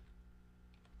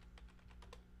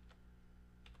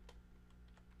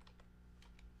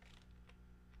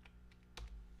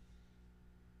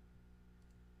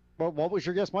 Well, what was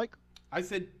your guess, Mike? I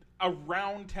said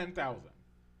around 10,000.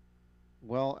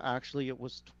 Well, actually, it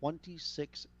was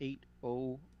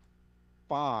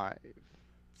 26,805.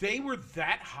 They were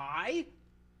that high?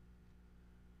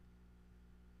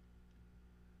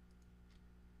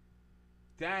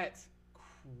 That's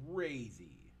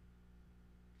crazy.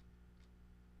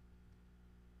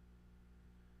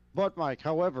 But, Mike,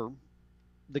 however,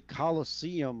 the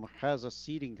Coliseum has a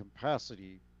seating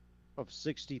capacity of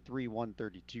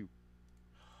 63,132.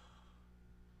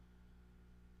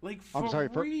 Like for I'm sorry,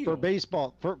 real. for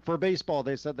baseball. For baseball,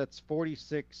 they said that's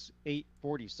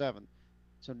 46,847.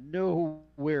 So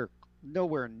nowhere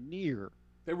near.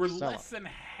 They were sellout. less than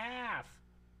half.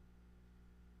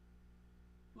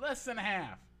 Less than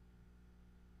half.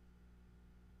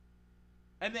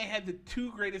 And they had the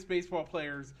two greatest baseball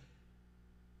players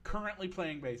currently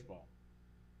playing baseball.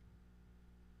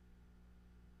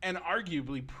 And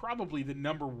arguably, probably the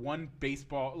number one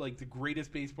baseball, like the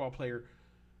greatest baseball player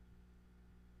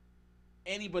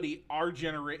anybody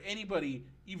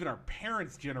even our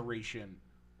parents' generation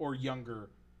or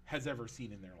younger, has ever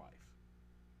seen in their life.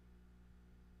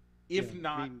 If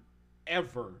not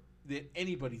ever, that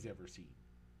anybody's ever seen.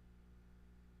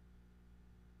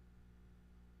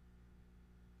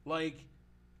 Like,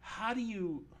 how do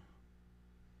you...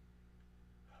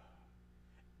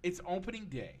 It's opening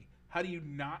day. How do you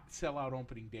not sell out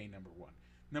opening day, number one?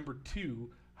 Number two,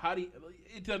 how do you...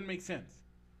 It doesn't make sense.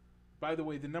 By the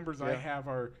way, the numbers I have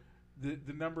are...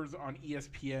 The numbers on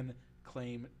ESPN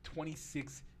claim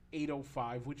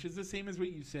 26,805, which is the same as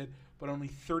what you said, but only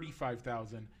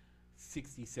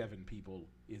 35,067 people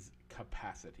is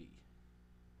capacity.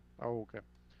 Oh, okay.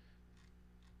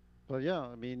 But yeah,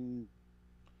 I mean...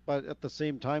 But at the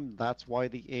same time, that's why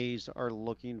the A's are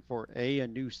looking for a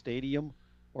new stadium,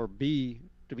 or B,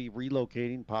 to be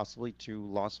relocating possibly to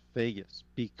Las Vegas,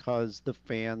 because the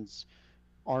fans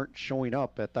aren't showing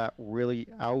up at that really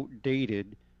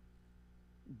outdated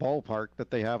ballpark that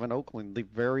they have in Oakland, the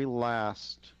very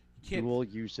last dual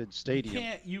usage stadium.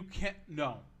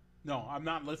 No, I'm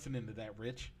not listening to that,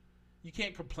 Rich. You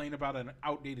can't complain about an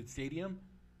outdated stadium.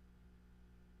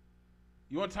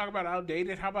 You want to talk about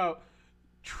outdated? How about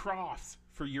troughs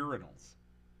for urinals?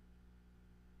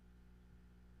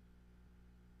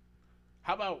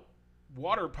 How about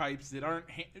water pipes that aren't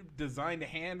designed to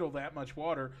handle that much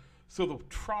water, so the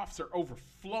troughs are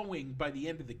overflowing by the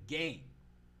end of the game.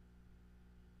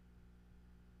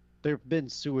 There have been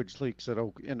sewage leaks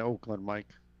in Oakland, Mike.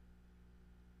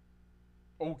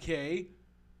 Okay,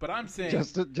 but I'm saying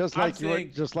Just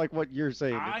like what you're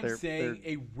saying. I'm saying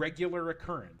a regular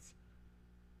occurrence.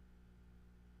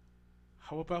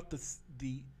 How about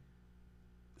the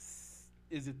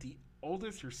is it the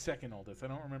oldest or second oldest? I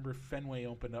don't remember if Fenway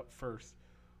opened up first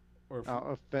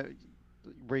or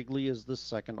Wrigley is the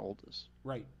second oldest.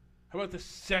 Right. How about the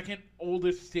second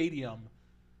oldest stadium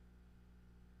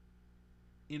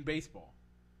in baseball?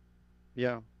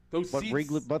 Yeah. Those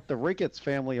seats, but the Ricketts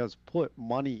family has put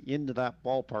money into that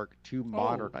ballpark to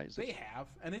modernize it. They have,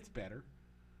 and it's better.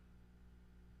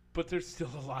 But there's still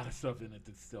a lot of stuff in it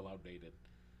that's still outdated.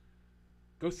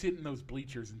 Go sit in those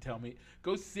bleachers and tell me.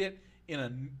 Go sit in a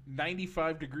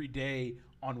 95-degree day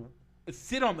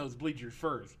sit on those bleachers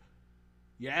first.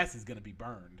 Your ass is going to be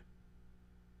burned.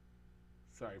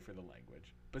 Sorry for the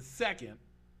language. But second,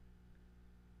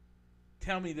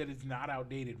 tell me that it's not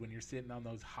outdated when you're sitting on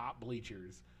those hot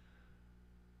bleachers.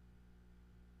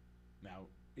 Now,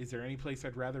 is there any place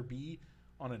I'd rather be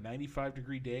on a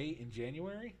 95-degree day in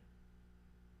January?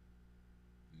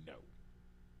 No.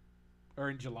 Or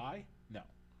in July? No.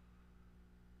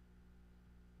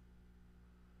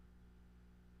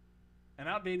 An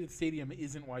outdated stadium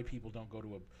isn't why people don't go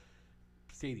to a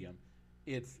stadium.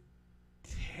 It's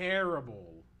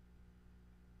terrible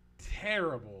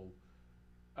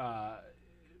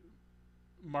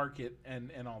market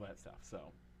and all that stuff.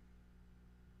 So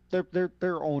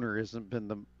their owner hasn't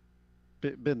been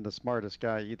the smartest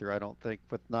guy either. I don't think,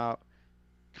 with not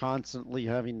constantly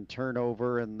having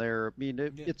turnover and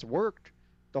it's worked.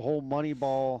 The whole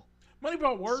Moneyball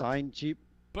worked. Sign cheap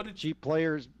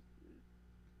players.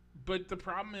 But the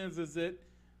problem is that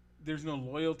there's no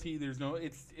loyalty. There's no.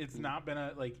 It's not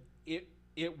been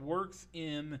it works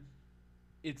in.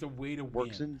 It's a way to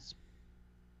win.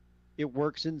 It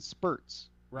works in spurts,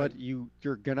 right. But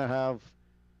you're gonna have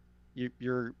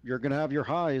your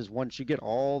highs once you get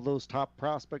all those top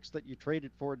prospects that you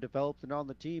traded for developed and on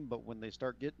the team. But when they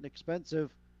start getting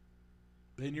expensive,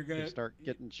 then they start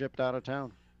getting shipped out of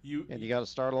town. You got to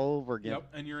start all over again. Yep,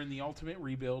 and you're in the ultimate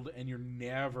rebuild, and you're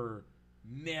never,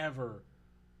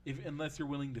 unless you're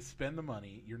willing to spend the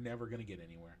money, you're never going to get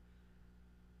anywhere.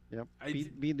 Yep.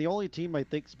 The only team I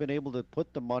think's been able to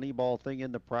put the Moneyball thing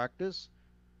into practice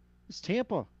is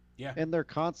Tampa. Yeah. And they're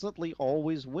constantly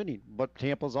always winning. But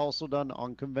Tampa's also done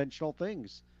unconventional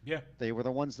things. Yeah. They were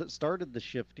the ones that started the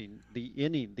shifting, the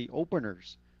inning, the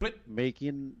openers. But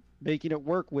making it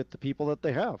work with the people that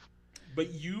they have.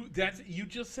 But you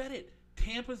just said it.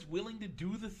 Tampa's willing to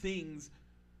do the things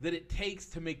that it takes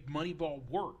to make Moneyball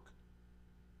work.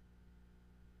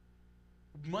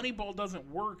 Moneyball doesn't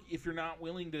work if you're not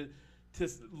willing to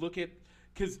look at,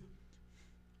 because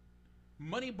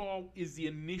Moneyball is the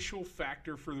initial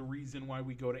factor for the reason why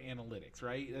we go to analytics,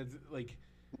 right? It's like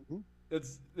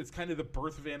that's kind of the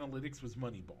birth of analytics was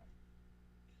Moneyball.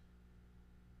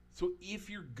 So if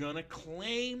you're gonna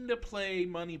claim to play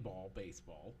Moneyball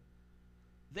baseball,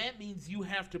 that means you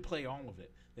have to play all of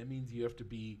it. That means you have to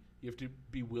be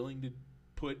willing to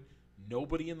put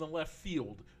nobody in the left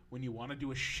field when you want to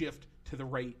do a shift to the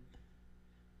right.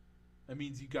 That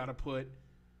means you gotta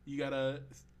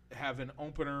have an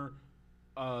opener,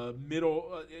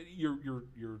 middle, your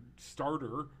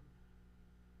starter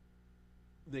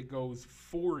that goes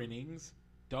 4 innings,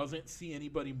 doesn't see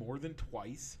anybody more than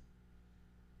twice,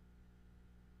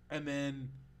 and then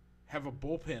have a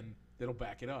bullpen that'll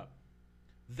back it up.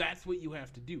 That's what you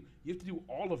have to do. You have to do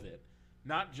all of it,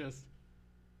 not just,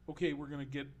 okay, we're going to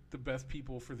get the best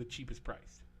people for the cheapest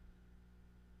price.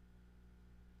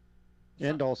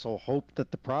 And also hope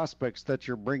that the prospects that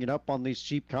you're bringing up on these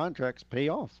cheap contracts pay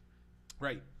off.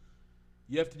 Right.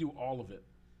 You have to do all of it.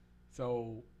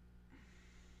 So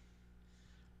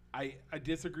I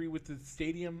disagree with the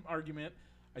stadium argument.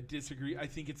 I disagree. I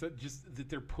think it's just that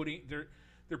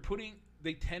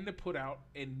they tend to put out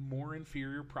a more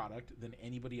inferior product than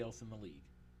anybody else in the league.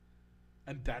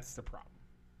 And that's the problem.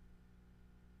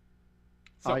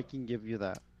 So, I can give you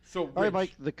that. So, all right,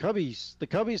 Mike, the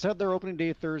Cubbies had their opening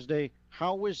day Thursday.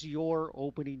 How was your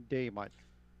opening day, Mike?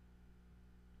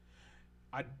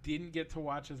 I didn't get to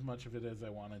watch as much of it as I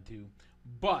wanted to,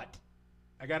 but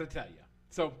I got to tell you.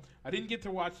 So I didn't get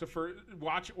to watch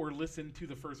or listen to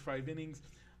the first 5 innings,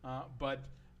 but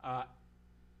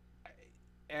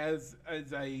as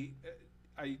I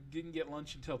didn't get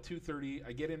lunch until 2:30.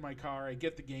 I get in my car. I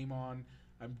get the game on.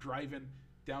 I'm driving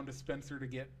down to Spencer to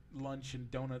get lunch and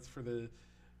donuts for the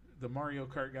the Mario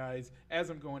Kart guys. As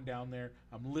I'm going down there,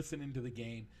 I'm listening to the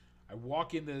game. I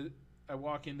walk into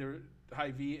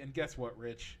Hy-Vee, and guess what,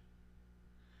 Rich?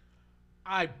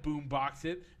 I boombox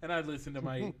it, and I listen to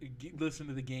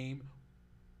the game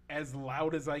as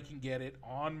loud as I can get it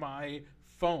on my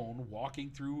phone, walking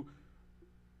through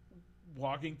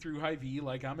Hy-Vee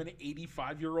like I'm an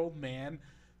 85-year-old man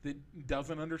that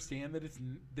doesn't understand that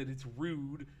it's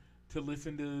rude to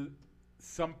listen to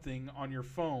something on your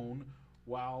phone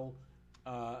while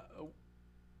a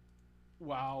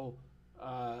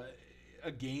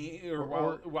game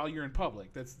while you're in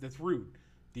public. That's rude.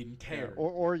 Didn't care. Yeah.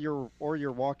 Or you're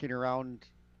walking around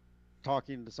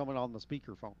talking to someone on the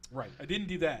speakerphone. Right. I didn't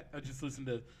do that. I just listened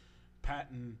to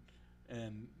Pat and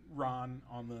Ron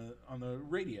on the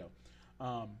radio,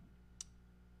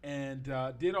 and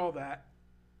did all that.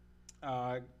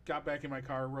 Got back in my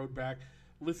car, rode back,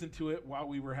 listened to it while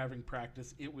we were having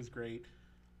practice. It was great.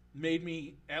 Made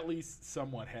me at least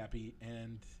somewhat happy.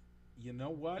 And you know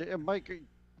what? Mike,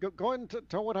 go ahead and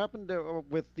tell what happened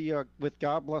with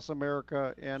God Bless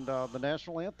America and the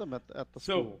national anthem at the school.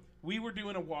 So we were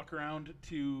doing a walk around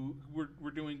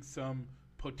we're doing some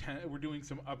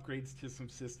upgrades to some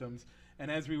systems, and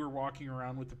as we were walking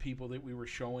around with the people that we were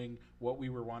showing what we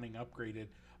were wanting upgraded,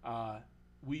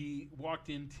 we walked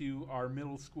into our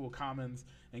middle school commons,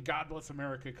 and God Bless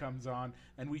America comes on,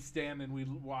 and we stand and we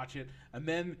watch it, and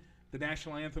then the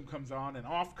national anthem comes on, and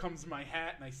off comes my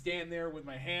hat, and I stand there with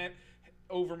my hat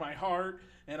over my heart,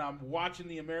 and I'm watching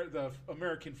the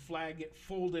American flag get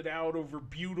folded out over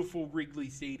beautiful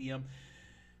Wrigley Stadium,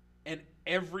 and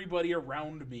everybody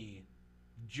around me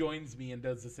joins me and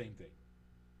does the same thing.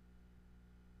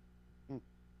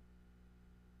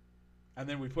 And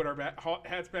then we put our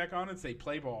hats back on and say,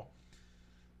 play ball.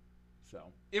 So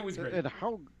it was great. And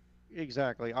how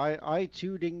exactly? I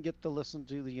too didn't get to listen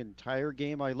to the entire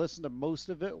game. I listened to most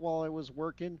of it while I was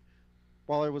working,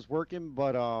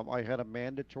 but I had a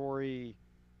mandatory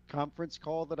conference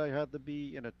call that I had to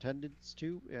be in attendance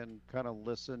to and kind of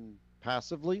listen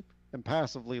passively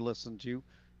listen to.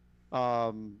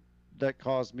 That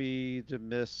caused me to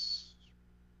miss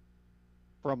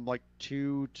from like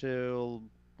 2 till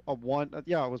a 1.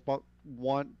 Yeah, it was about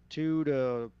 2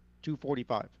 to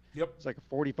 2:45. Yep. It's like a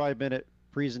 45-minute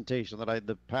presentation that I had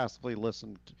to passively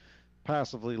listen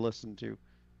to,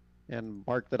 and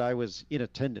mark that I was in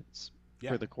attendance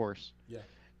for the course. Yeah.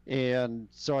 And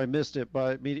so I missed it,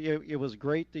 but I mean, it was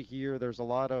great to hear. There's a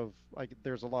lot of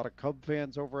Cub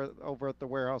fans over at the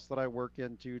warehouse that I work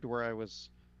into, to where I was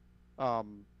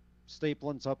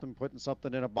stapling something, putting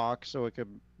something in a box so it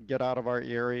could get out of our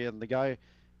area. And the guy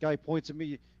points at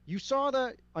me, "You saw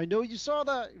that? I know you saw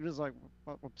that." It was like,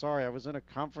 "I'm sorry, I was in a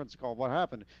conference call. What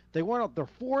happened?" They went up. They're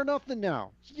 4-0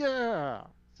 now. Yeah.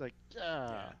 It's like,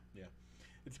 yeah. Yeah.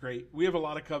 It's great. We have a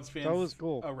lot of Cubs fans that was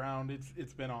cool. around.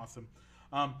 It's been awesome.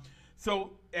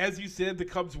 So as you said, the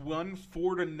Cubs won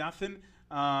 4-0.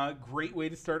 Great way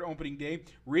to start opening day.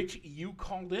 Rich, you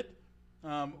called it.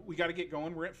 We got to get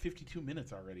going. We're at 52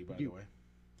 minutes already, by the way.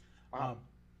 Wow.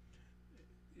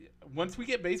 Once we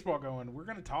get baseball going, we're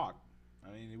going to talk.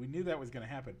 I mean, we knew that was going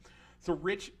to happen. So,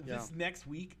 Rich, this next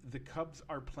week, the Cubs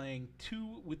are playing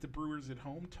 2 with the Brewers at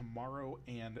home tomorrow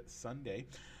and Sunday.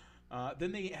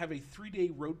 Then they have a 3-day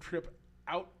road trip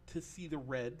out to see the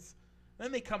Reds.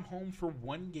 Then they come home for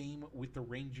 1 game with the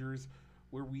Rangers,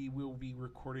 where we will be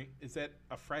recording. Is that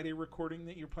a Friday recording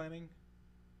that you're planning?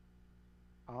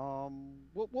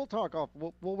 We'll talk off.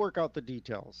 We'll work out the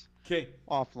details. Okay.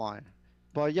 Offline.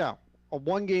 But yeah, a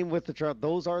 1 game with the Trout.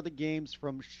 Those are the games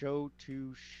from show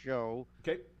to show.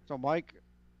 Okay. So Mike,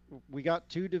 we got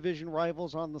 2 division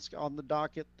rivals on the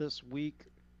docket this week.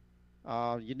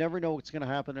 You never know what's going to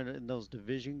happen in those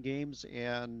division games,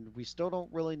 and we still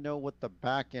don't really know what the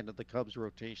back end of the Cubs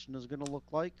rotation is going to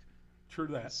look like. True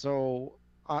that. So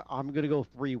I'm going to go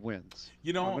 3 wins.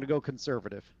 You know, I'm going to go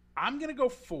conservative. I'm going to go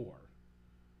 4.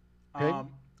 Okay.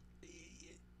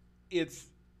 It's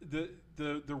the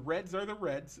Reds are the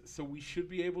Reds, so we should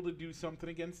be able to do something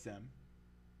against them.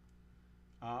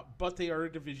 But they are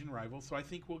a division rival, so I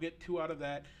think we'll get 2 out of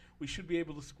that. We should be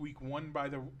able to squeak 1 by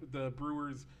the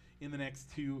Brewers in the next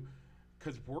 2,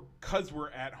 because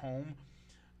we're at home.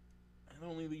 It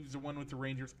only leaves the 1 with the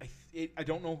Rangers. I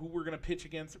don't know who we're going to pitch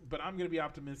against, but I'm going to be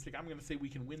optimistic. I'm going to say we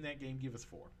can win that game. Give us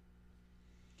 4.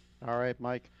 All right,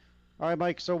 Mike.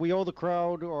 So we owe the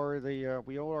crowd, or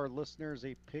we owe our listeners,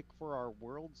 a pick for our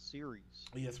World Series.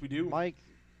 Yes, we do. Mike,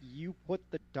 you put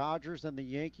the Dodgers and the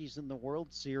Yankees in the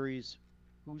World Series.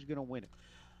 Who's going to win it?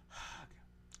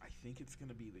 I think it's going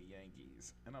to be the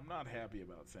Yankees, and I'm not happy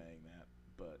about saying that,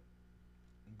 but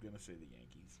I'm going to say the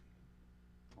Yankees.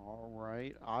 All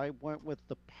right. I went with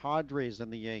the Padres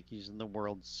and the Yankees in the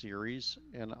World Series,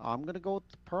 and I'm gonna go with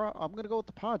I'm gonna go with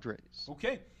the Padres.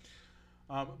 Okay.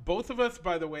 Both of us,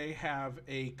 by the way, have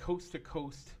a coast to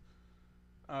coast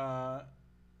uh,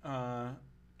 uh,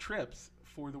 trips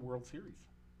for the World Series.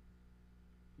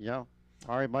 Yeah.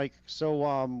 All right, Mike.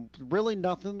 So, really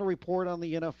nothing to report on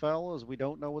the NFL as we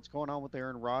don't know what's going on with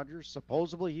Aaron Rodgers.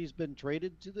 Supposedly he's been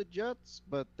traded to the Jets,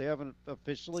 but they haven't It's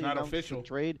officially not announced the official.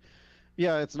 trade.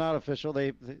 Yeah, it's not official.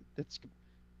 It's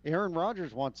Aaron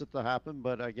Rodgers wants it to happen,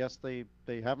 but I guess they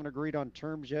haven't agreed on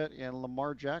terms yet, and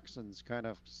Lamar Jackson's kind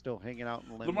of still hanging out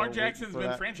in Lamar limbo, waiting Jackson's for been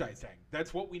that. franchise tagged.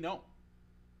 That's what we know.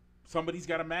 Somebody's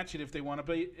got to match it if they want to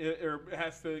pay, or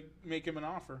has to make him an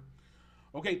offer.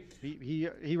 Okay,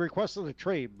 He requested a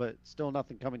trade, but still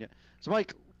nothing coming yet. So,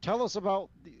 Mike, tell us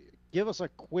give us a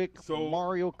quick so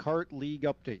Mario Kart League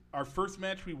update. our first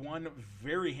match we won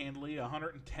very handily,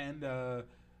 110 to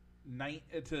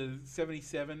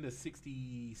 77 to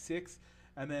 66,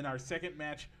 and then our second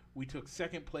match we took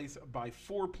second place by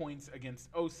 4 points against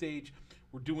Osage.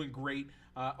 We're doing great.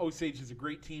 Osage is a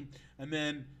great team, and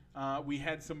then we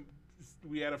had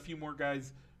a few more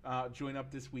guys join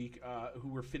up this week who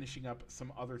were finishing up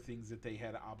some other things that they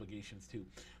had obligations to.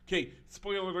 Okay,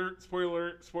 spoiler alert, spoiler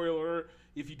alert, spoiler alert.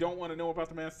 If you don't want to know about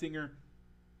the Masked Singer,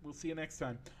 we'll see you next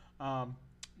time.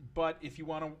 But if you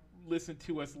want to listen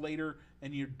to us later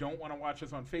and you don't want to watch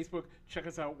us on Facebook, check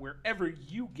us out wherever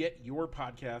you get your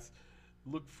podcasts.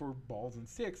 Look for Balls and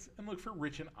Sticks and look for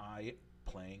Rich and I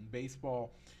playing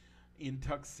baseball in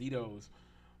tuxedos.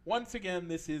 Once again,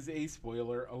 this is a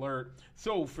spoiler alert.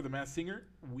 So for the Masked Singer,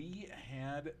 we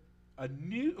had a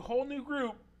whole new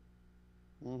group.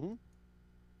 Mm-hmm.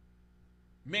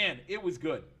 Man, it was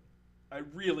good. I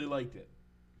really liked it.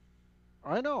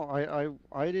 I know.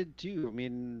 I did too. I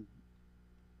mean,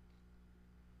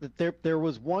 that there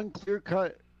was one clear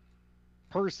cut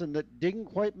person that didn't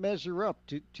quite measure up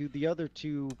to the other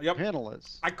two Yep.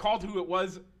 panelists. I called who it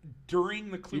was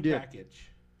during the clue You did. package.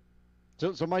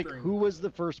 So Mike, During who was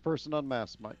the first person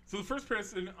unmasked, Mike? So the first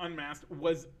person unmasked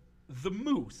was the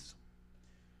Moose.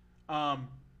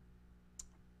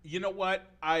 You know what?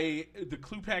 The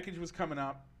clue package was coming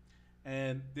up,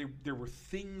 and there were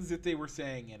things that they were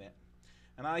saying in it,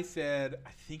 and I said I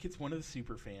think it's one of the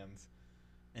super fans,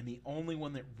 and the only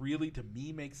one that really to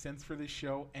me makes sense for this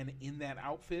show and in that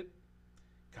outfit,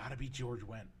 gotta be George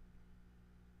Wendt,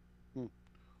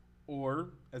 or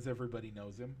as everybody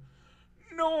knows him,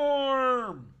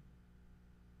 Norm.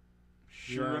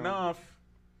 Sure Yeah. enough,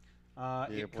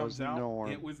 It it comes was out.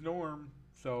 Norm. It was Norm.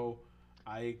 So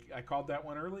I called that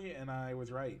one early and I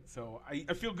was right. So I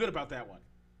feel good about that one.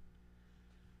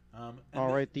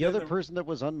 All right. The other person that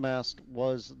was unmasked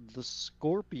was the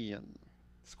Scorpion.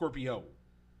 Scorpio.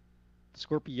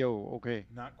 Scorpio. Okay.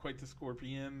 Not quite the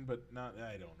Scorpion, but not.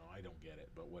 I don't know. I don't get it,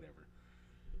 but whatever.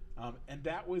 And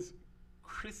that was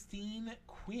Christine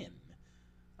Quinn,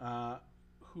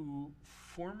 who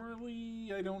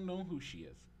formerly I don't know who she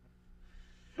is.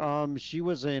 She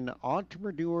was an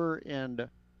entrepreneur and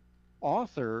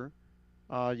author.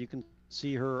 You can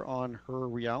see her on her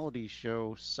reality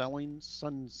show, Selling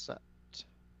Sunset.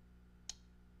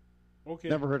 Okay.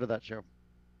 Never heard of that show.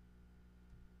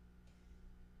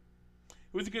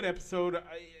 It was a good episode.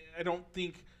 I don't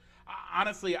think,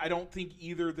 honestly, I don't think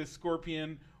either the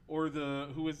Scorpion or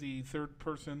who was the third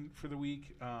person for the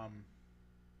week.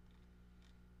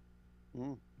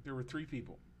 There were three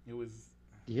people. It was.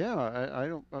 Yeah, I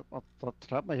don't, off the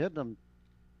top of my head,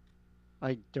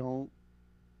 I don't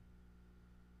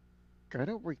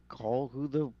recall who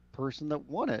the person that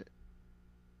won it.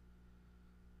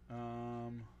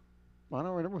 I don't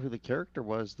remember who the character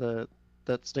was that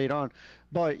stayed on.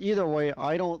 But either way,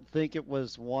 I don't think it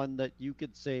was one that you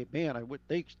could say, man,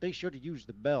 they should have used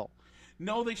the bell.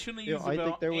 No, they shouldn't have You know, used the I bell.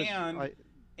 think there was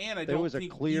and I there don't was a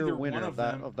think clear either winner one of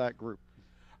them, that group.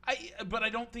 But I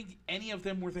don't think any of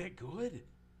them were that good.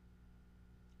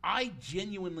 I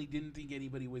genuinely didn't think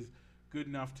anybody was good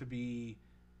enough to be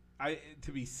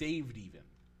saved, even.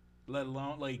 Let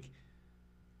alone like.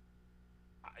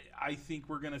 I think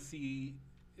we're gonna see.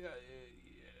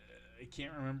 I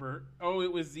can't remember. Oh,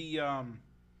 it was the. I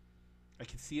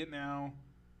can see it now.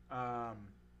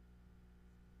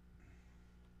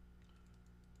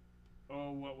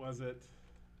 What was it?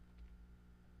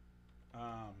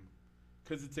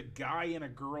 Because it's a guy in a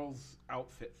girl's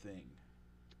outfit thing.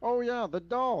 Oh yeah, the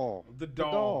doll. The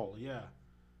doll, yeah.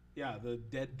 Yeah, the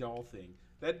dead doll thing.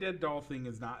 That dead doll thing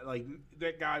is not, like,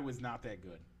 that guy was not that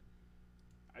good.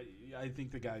 I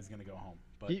think the guy's going to go home.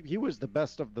 But He was the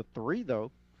best of the three,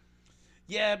 though.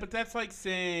 yeah, but that's like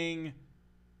saying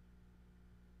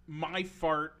my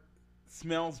fart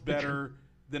smells better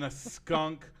than a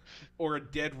skunk or a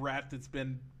dead rat that's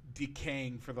been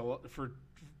decaying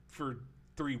for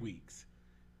 3 weeks.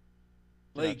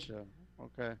 Like, Gotcha.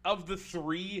 Okay. of the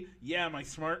three, yeah, my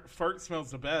smart fart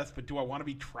smells the best, but do I want to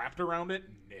be trapped around it?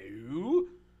 No.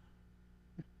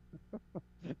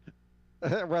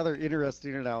 Rather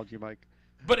interesting analogy, Mike.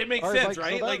 But it makes All right, sense, Mike,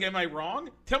 so right? that- Like, am I wrong?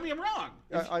 Tell me I'm wrong.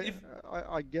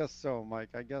 I guess so, Mike.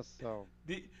 I guess so.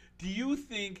 Do you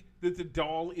think that the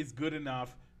doll is good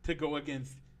enough to go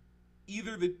against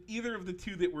either of the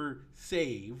two that were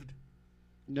saved,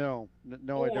 No, I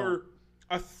don't.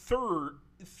 or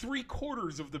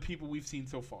three-quarters of the people we've seen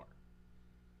so far?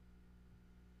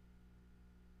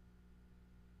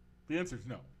 The answer is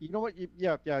no. You know what?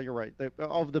 Yeah, you're right.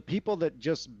 Of the people that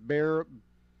just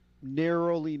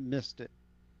narrowly missed it,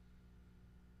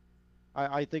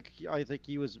 I think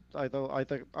he was. I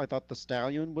thought the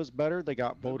Stallion was better. They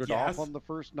got voted Yes. off on the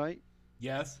first night,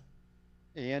 Yes.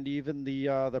 and even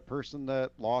the person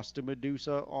that lost to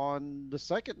Medusa on the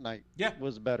second night, Yeah.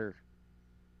 was better.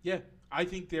 Yeah, I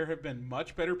think there have been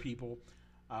much better people.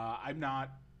 I'm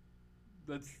not.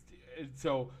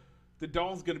 So the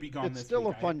doll's going to be gone It's this still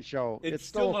week. a fun show. It's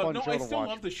still a fun no, show I to still watch.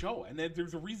 love the show, and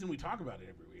there's a reason we talk about it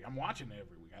every week. I'm watching it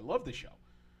every week. I love the show.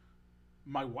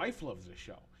 My wife loves the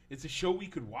show. It's a show we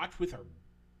could watch with our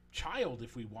child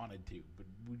if we wanted to, but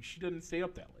she doesn't stay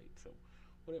up that late, so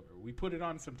whatever. We put it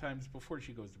on sometimes before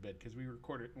she goes to bed because we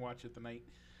record it and watch it the night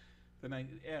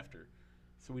after,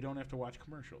 so we don't have to watch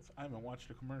commercials. I haven't watched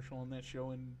a commercial on that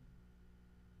show in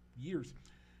years.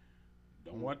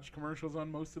 Don't watch commercials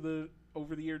on most of the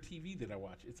over-the-air TV that I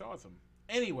watch. It's awesome.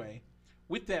 Anyway,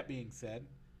 with that being said,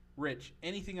 Rich,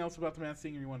 anything else about The Masked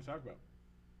Singer you want to talk about?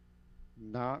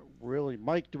 Not really,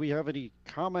 Mike. Do we have any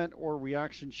comment or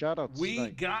reaction shoutouts We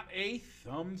tonight? got a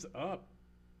thumbs up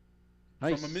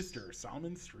Nice. from a Mr.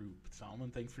 Solomon Stroop.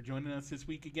 Solomon, thanks for joining us this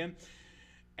week again.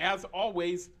 As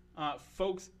always,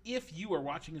 folks, if you are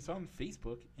watching us on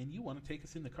Facebook and you want to take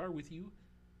us in the car with you,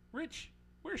 Rich,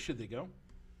 where should they go?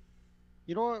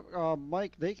 You know what,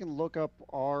 Mike? They can look up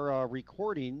our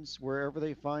recordings wherever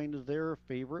they find their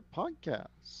favorite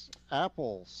podcasts: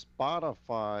 Apple,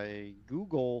 Spotify,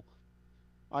 Google,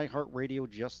 iHeartRadio,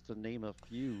 just to name a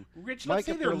few. Rich, Mike, let's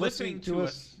say if they're listening to us.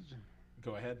 us.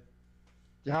 Go ahead.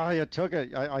 Yeah, you took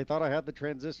it. I thought I had the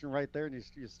transition right there, and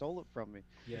you stole it from me.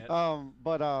 Yeah.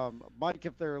 Mike,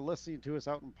 if they're listening to us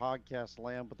out in podcast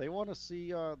land, but they want to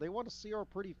see our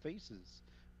pretty faces,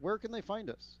 where can they find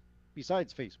us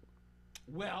besides Facebook?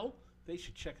 Well, they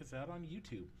should check us out on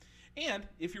YouTube. And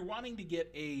if you're wanting to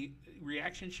get a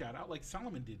reaction shout out like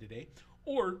Solomon did today,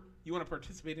 or you want to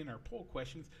participate in our poll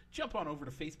questions, jump on over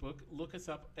to Facebook, look us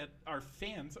up at our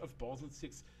Fans of Balls and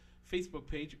Sticks Facebook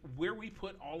page, where we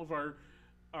put all of our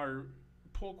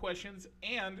poll questions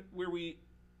and where we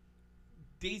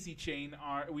daisy chain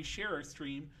we share our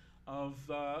stream of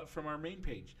from our main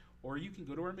page, or you can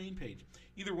go to our main page.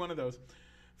 Either one of those.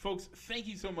 Folks, thank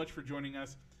you so much for joining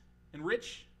us. And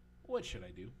Rich, what should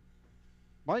I do?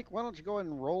 Mike, why don't you go ahead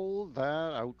and roll that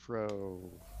outro?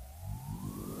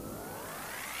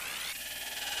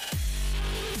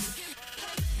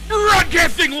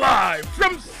 Broadcasting live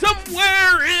from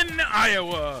somewhere in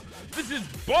Iowa. This is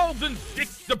Balls and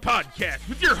Sticks, the podcast,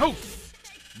 with your hosts,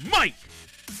 Mike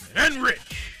and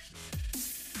Rich.